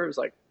the tour. It was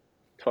like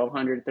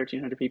 1,200,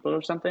 1,300 people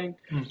or something.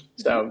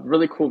 So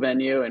really cool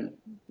venue, and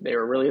they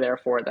were really there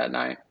for it that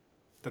night.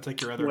 That's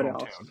like your other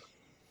hometown.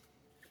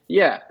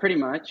 Yeah, pretty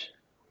much.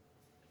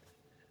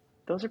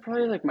 Those are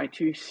probably like my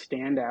two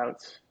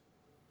standouts.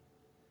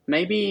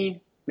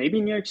 Maybe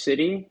New York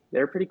City.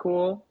 They're pretty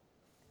cool.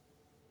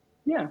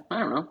 Yeah, I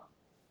don't know.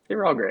 They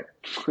were all great.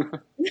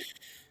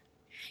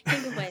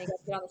 Can't complain. You got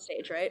to get on the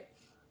stage, right?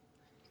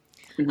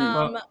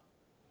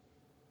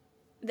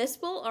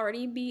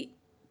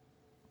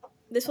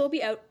 This will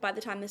be out by the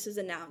time this is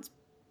announced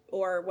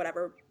or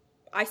whatever.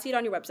 I see it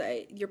on your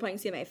website. You're playing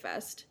CMA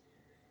Fest.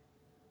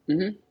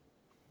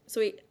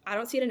 So I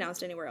don't see it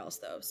announced anywhere else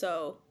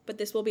though. But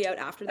this will be out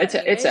after that.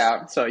 It's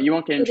out, so you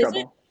won't get in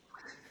trouble.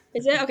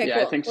 Is it? Okay, yeah,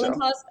 cool. I think so.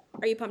 Tell us,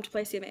 are you pumped to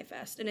play CMA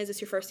Fest? And is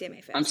this your first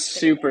CMA Fest? I'm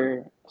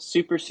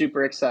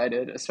super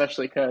excited,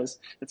 especially because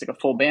it's like a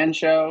full band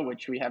show,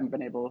 which we haven't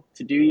been able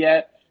to do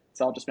yet. It's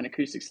all just been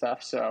acoustic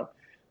stuff. So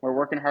we're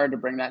working hard to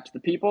bring that to the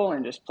people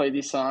and just play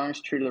these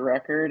songs true to the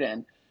record.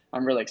 And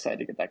I'm really excited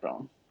to get that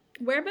going.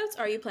 Whereabouts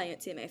are you playing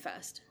at CMA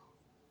Fest?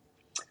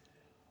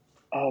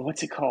 Oh,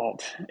 what's it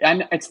called?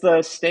 And it's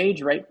the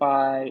stage right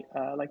by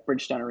like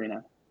Bridgestone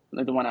Arena,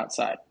 the one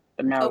outside,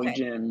 the Maui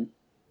Gym.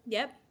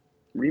 Yep.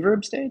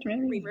 Reverb stage,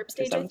 maybe? Reverb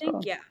stage, I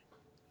think. Yeah.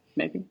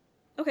 Maybe.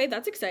 Okay,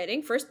 that's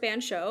exciting. First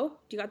band show.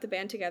 Do you got the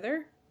band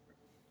together?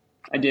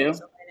 I do.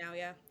 So right now,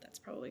 yeah. That's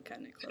probably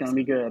kind of close. It's going to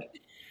be good.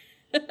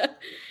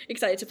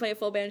 Excited to play a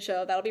full band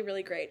show. That'll be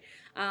really great.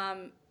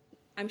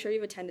 I'm sure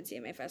you've attended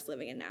CMA Fest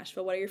living in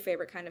Nashville. What are your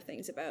favorite kind of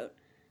things about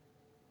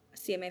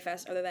CMA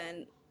Fest other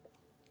than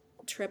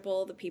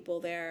triple the people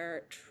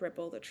there,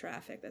 triple the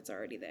traffic that's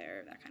already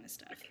there, that kind of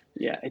stuff?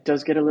 Yeah, it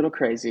does get a little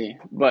crazy,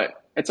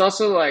 but it's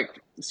also like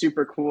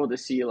super cool to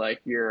see like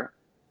your,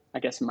 I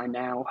guess my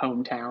now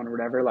hometown or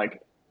whatever,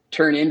 like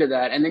turn into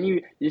that. And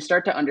then you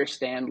start to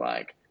understand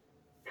like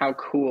how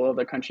cool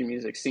the country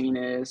music scene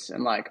is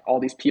and like all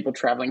these people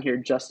traveling here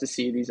just to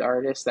see these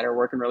artists that are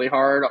working really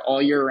hard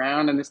all year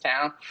round in this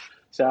town.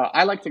 So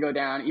I like to go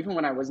down, even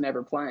when I was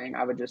never playing,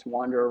 I would just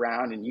wander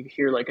around and you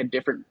hear like a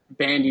different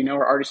band,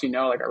 or artist,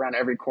 like around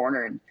every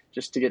corner, and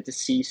just to get to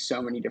see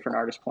so many different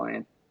artists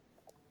playing.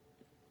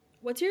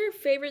 What's your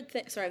favorite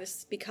thing? Sorry, this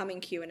is becoming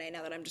Q&A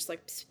now that I'm just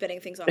like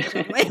spitting things off the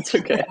top of my It's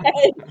okay.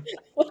 head.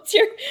 What's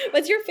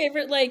your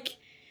favorite like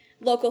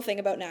local thing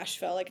about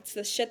Nashville? Like it's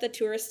the shit that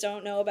tourists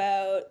don't know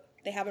about.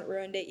 They haven't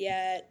ruined it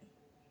yet.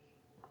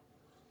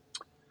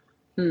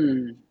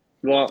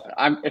 Well,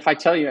 if I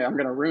tell you, I'm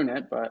going to ruin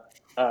it, but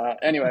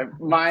anyway,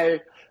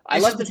 I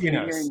love the food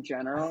here in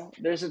general.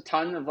 There's a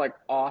ton of like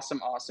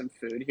awesome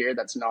food here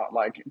that's not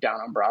like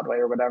down on Broadway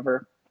or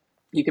whatever.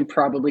 You can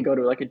probably go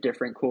to like a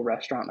different cool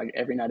restaurant like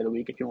every night of the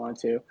week if you want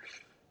to.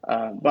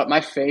 But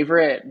my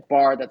favorite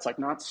bar that's like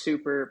not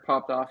super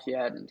popped off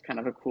yet and kind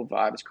of a cool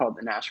vibe is called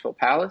the Nashville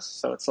Palace.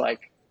 So it's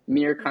like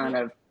near kind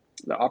of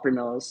the Opry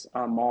Mills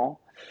Mall.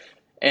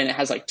 And it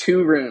has like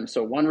 2 rooms.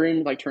 So one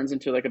room like turns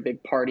into like a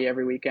big party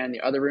every weekend.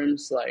 The other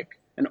room's like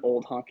an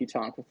old honky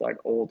tonk with like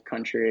old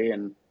country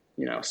and,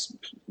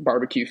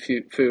 barbecue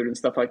food and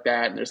stuff like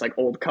that. And there's like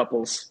old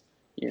couples,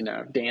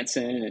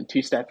 dancing and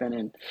two-stepping.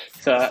 And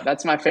so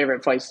that's my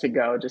favorite place to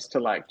go just to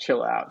like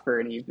chill out for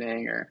an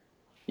evening or,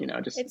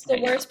 just. It's the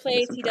worst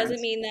place. He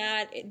doesn't mean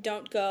that.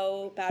 Don't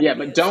go. Bad yeah,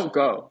 reviews. But don't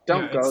go.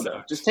 Don't go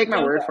though. Just take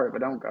my word for it,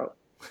 but don't go.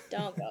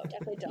 Don't go.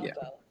 Definitely don't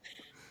go.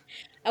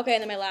 Okay,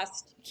 and then my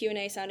last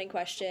Q&A sounding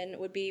question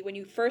would be, when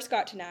you first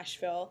got to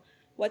Nashville,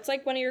 what's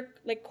like one of your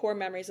like core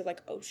memories of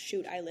like, oh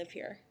shoot, I live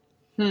here?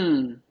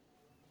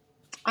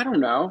 I don't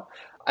know.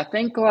 I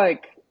think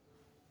like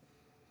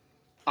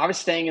I was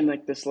staying in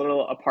like this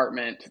little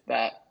apartment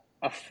that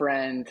a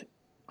friend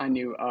I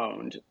knew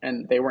owned,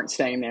 and they weren't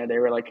staying there. They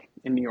were like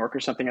in New York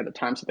or something at the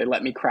time, so they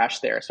let me crash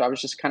there. So I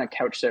was just kind of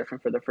couch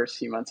surfing for the first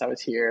few months I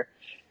was here.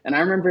 And I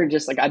remember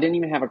just like I didn't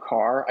even have a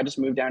car. I just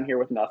moved down here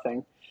with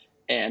nothing.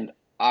 And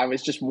I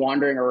was just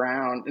wandering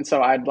around. And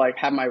so I'd like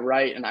have my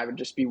right and I would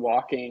just be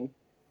walking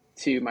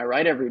to my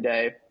right every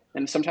day.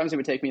 And sometimes it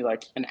would take me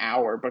like an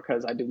hour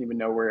because I didn't even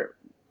know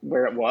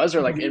where it was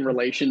or like in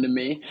relation to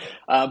me.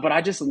 But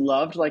I just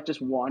loved like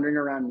just wandering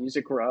around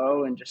Music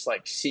Row and just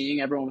like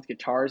seeing everyone with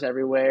guitars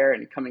everywhere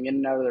and coming in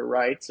and out of their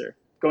rights, or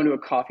going to a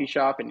coffee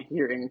shop and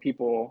hearing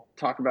people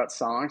talk about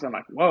songs. I'm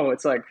like, whoa,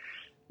 it's like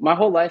my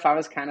whole life I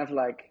was kind of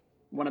like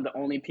one of the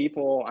only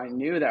people I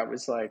knew that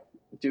was like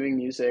doing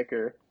music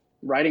or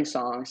writing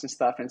songs and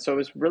stuff. And so it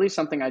was really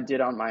something I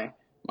did on my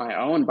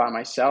own by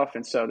myself.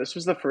 And so this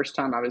was the first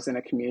time I was in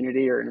a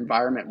community or an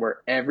environment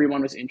where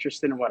everyone was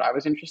interested in what I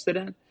was interested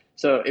in.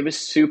 So it was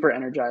super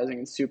energizing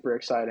and super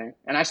exciting.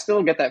 And I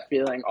still get that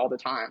feeling all the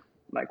time,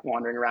 like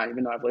wandering around,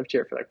 even though I've lived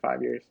here for like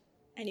 5 years.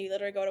 And you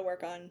literally go to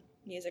work on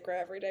Music Row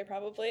every day,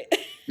 probably.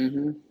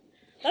 Mm-hmm.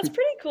 That's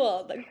pretty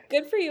cool.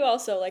 Good for you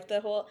also. Like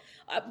the whole,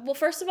 well,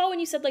 first of all, when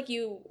you said like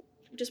you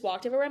just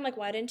walked everywhere, I'm like,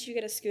 why didn't you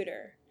get a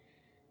scooter?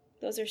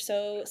 Those are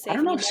so safe. I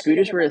don't know if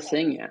scooters were a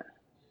thing yet.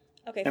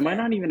 Okay, they might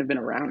not even have been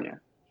around yet.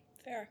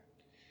 Fair.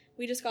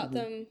 We just got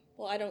them.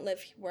 Well, I don't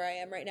live where I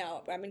am right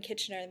now. I'm in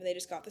Kitchener, and they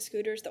just got the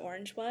scooters, the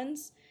orange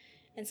ones,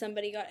 and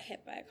somebody got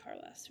hit by a car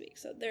last week.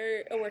 So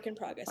they're a work in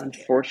progress.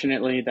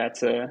 Unfortunately,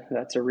 that's a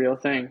real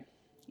thing.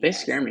 They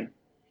scare me.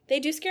 They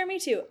do scare me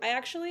too.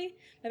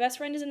 My best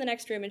friend is in the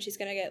next room, and she's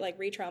gonna get like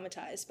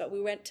re-traumatized. But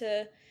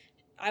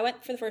I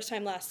went for the first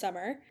time last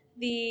summer.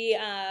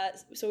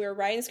 So we were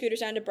riding the scooters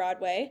down to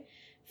Broadway.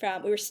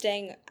 We were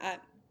staying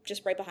at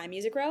just right behind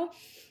Music Row,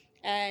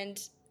 and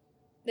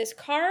this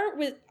car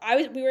we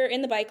were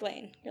in the bike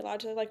lane. You're allowed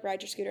to like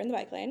ride your scooter in the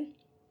bike lane,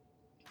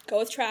 go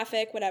with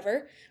traffic,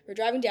 whatever. We're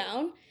driving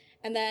down,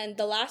 and then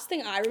the last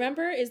thing I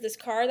remember is this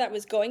car that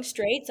was going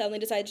straight suddenly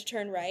decided to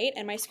turn right,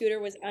 and my scooter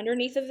was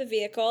underneath of the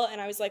vehicle,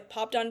 and I was like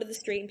popped onto the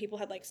street, and people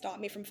had like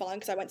stopped me from falling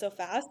because I went so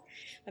fast.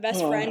 My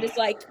best friend is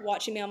like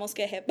watching me almost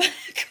get hit by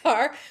a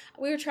car.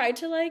 We tried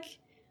to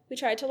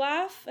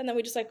laugh, and then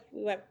we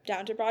went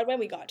down to Broadway, and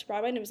we got to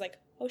Broadway, and it was like,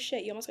 oh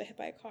shit, you almost got hit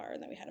by a car,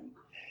 and then we had a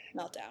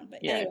meltdown.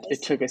 But yeah, anyways,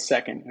 it took a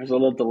second. It was a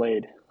little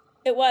delayed.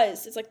 It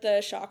was. It's like the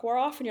shock wore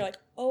off, and you're like,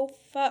 oh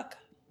fuck,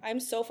 I'm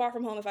so far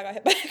from home if I got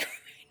hit by a car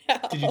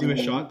right now. Did you do a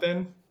shot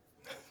then?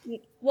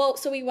 Well,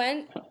 so we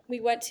went to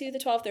the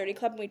 1230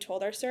 Club, and we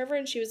told our server,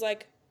 and she was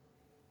like,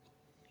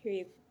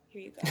 here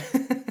you go.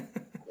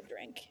 A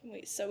drink.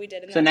 So we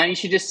did. So now you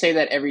should just say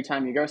that every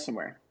time you go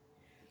somewhere.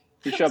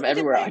 You show up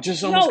everywhere. I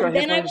just almost got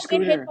hit by a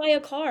scooter. Get hit by a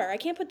car. I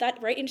can't put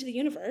that right into the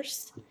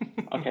universe.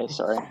 Okay,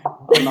 sorry.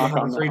 I'll knock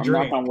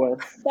on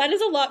wood. That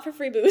is a lot for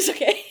free booze,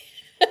 okay?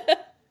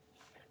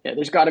 Yeah,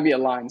 there's got to be a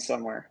line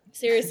somewhere.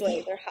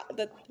 Seriously,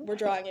 we're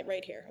drawing it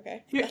right here.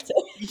 Okay, Yeah, that's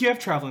it. you have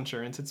travel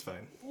insurance. It's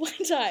fine.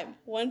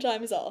 One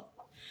time is all.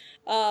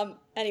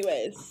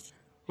 Anyways.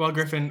 Well,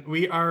 Griffen,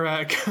 we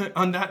are,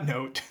 on that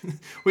note,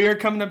 we are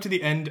coming up to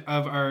the end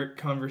of our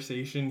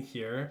conversation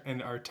here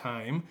and our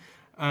time.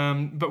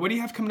 But what do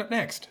you have coming up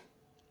next?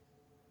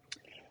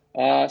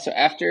 So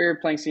after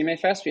playing CMA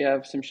Fest, we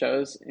have some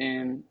shows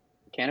in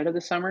Canada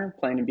this summer,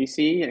 playing in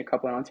BC and a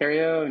couple in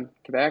Ontario and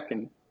Quebec.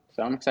 And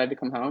so I'm excited to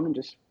come home and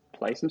just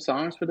play some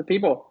songs for the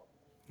people.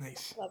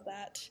 Nice. Love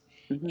that.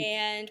 Mm-hmm.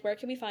 And where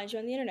can we find you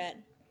on the internet?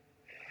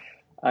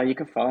 You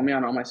can follow me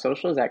on all my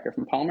socials at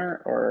Griffen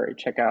Palmer, or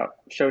check out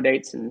show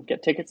dates and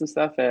get tickets and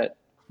stuff at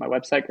my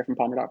website,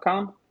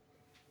 griffenpalmer.com.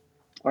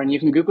 Or you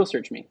can Google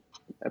search me.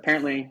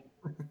 Apparently,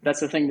 that's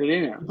the thing to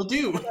do now. Will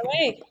do.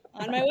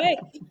 On my way.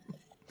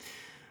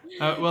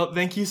 Well,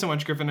 thank you so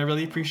much, Griffen. I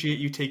really appreciate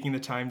you taking the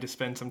time to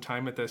spend some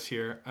time with us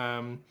here.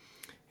 And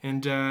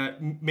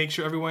make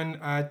sure everyone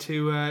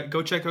to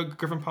go check out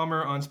Griffen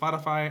Palmer on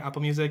Spotify,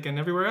 Apple Music, and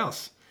everywhere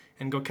else.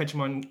 And go catch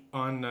him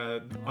on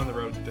the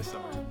road this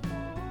summer.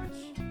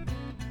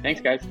 Thanks,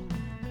 guys.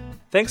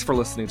 Thanks for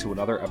listening to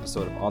another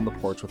episode of On the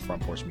Porch with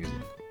Front Porch Music.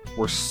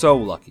 We're so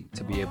lucky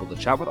to be able to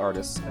chat with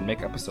artists and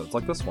make episodes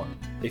like this one.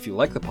 If you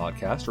like the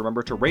podcast,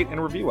 remember to rate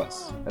and review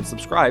us, and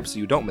subscribe so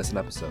you don't miss an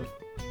episode.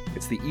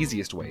 It's the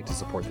easiest way to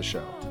support the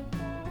show.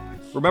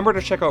 Remember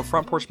to check out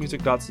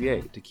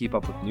frontporchmusic.ca to keep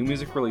up with new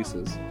music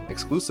releases,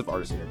 exclusive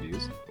artist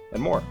interviews,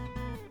 and more.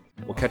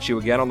 We'll catch you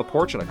again on the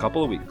porch in a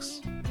couple of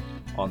weeks.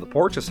 On the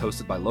Porch is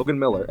hosted by Logan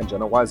Miller and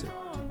Jenna Weiser,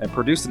 and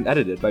produced and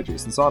edited by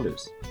Jason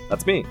Saunders.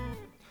 That's me.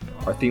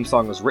 Our theme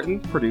song was written,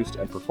 produced,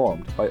 and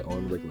performed by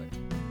Owen Wigling.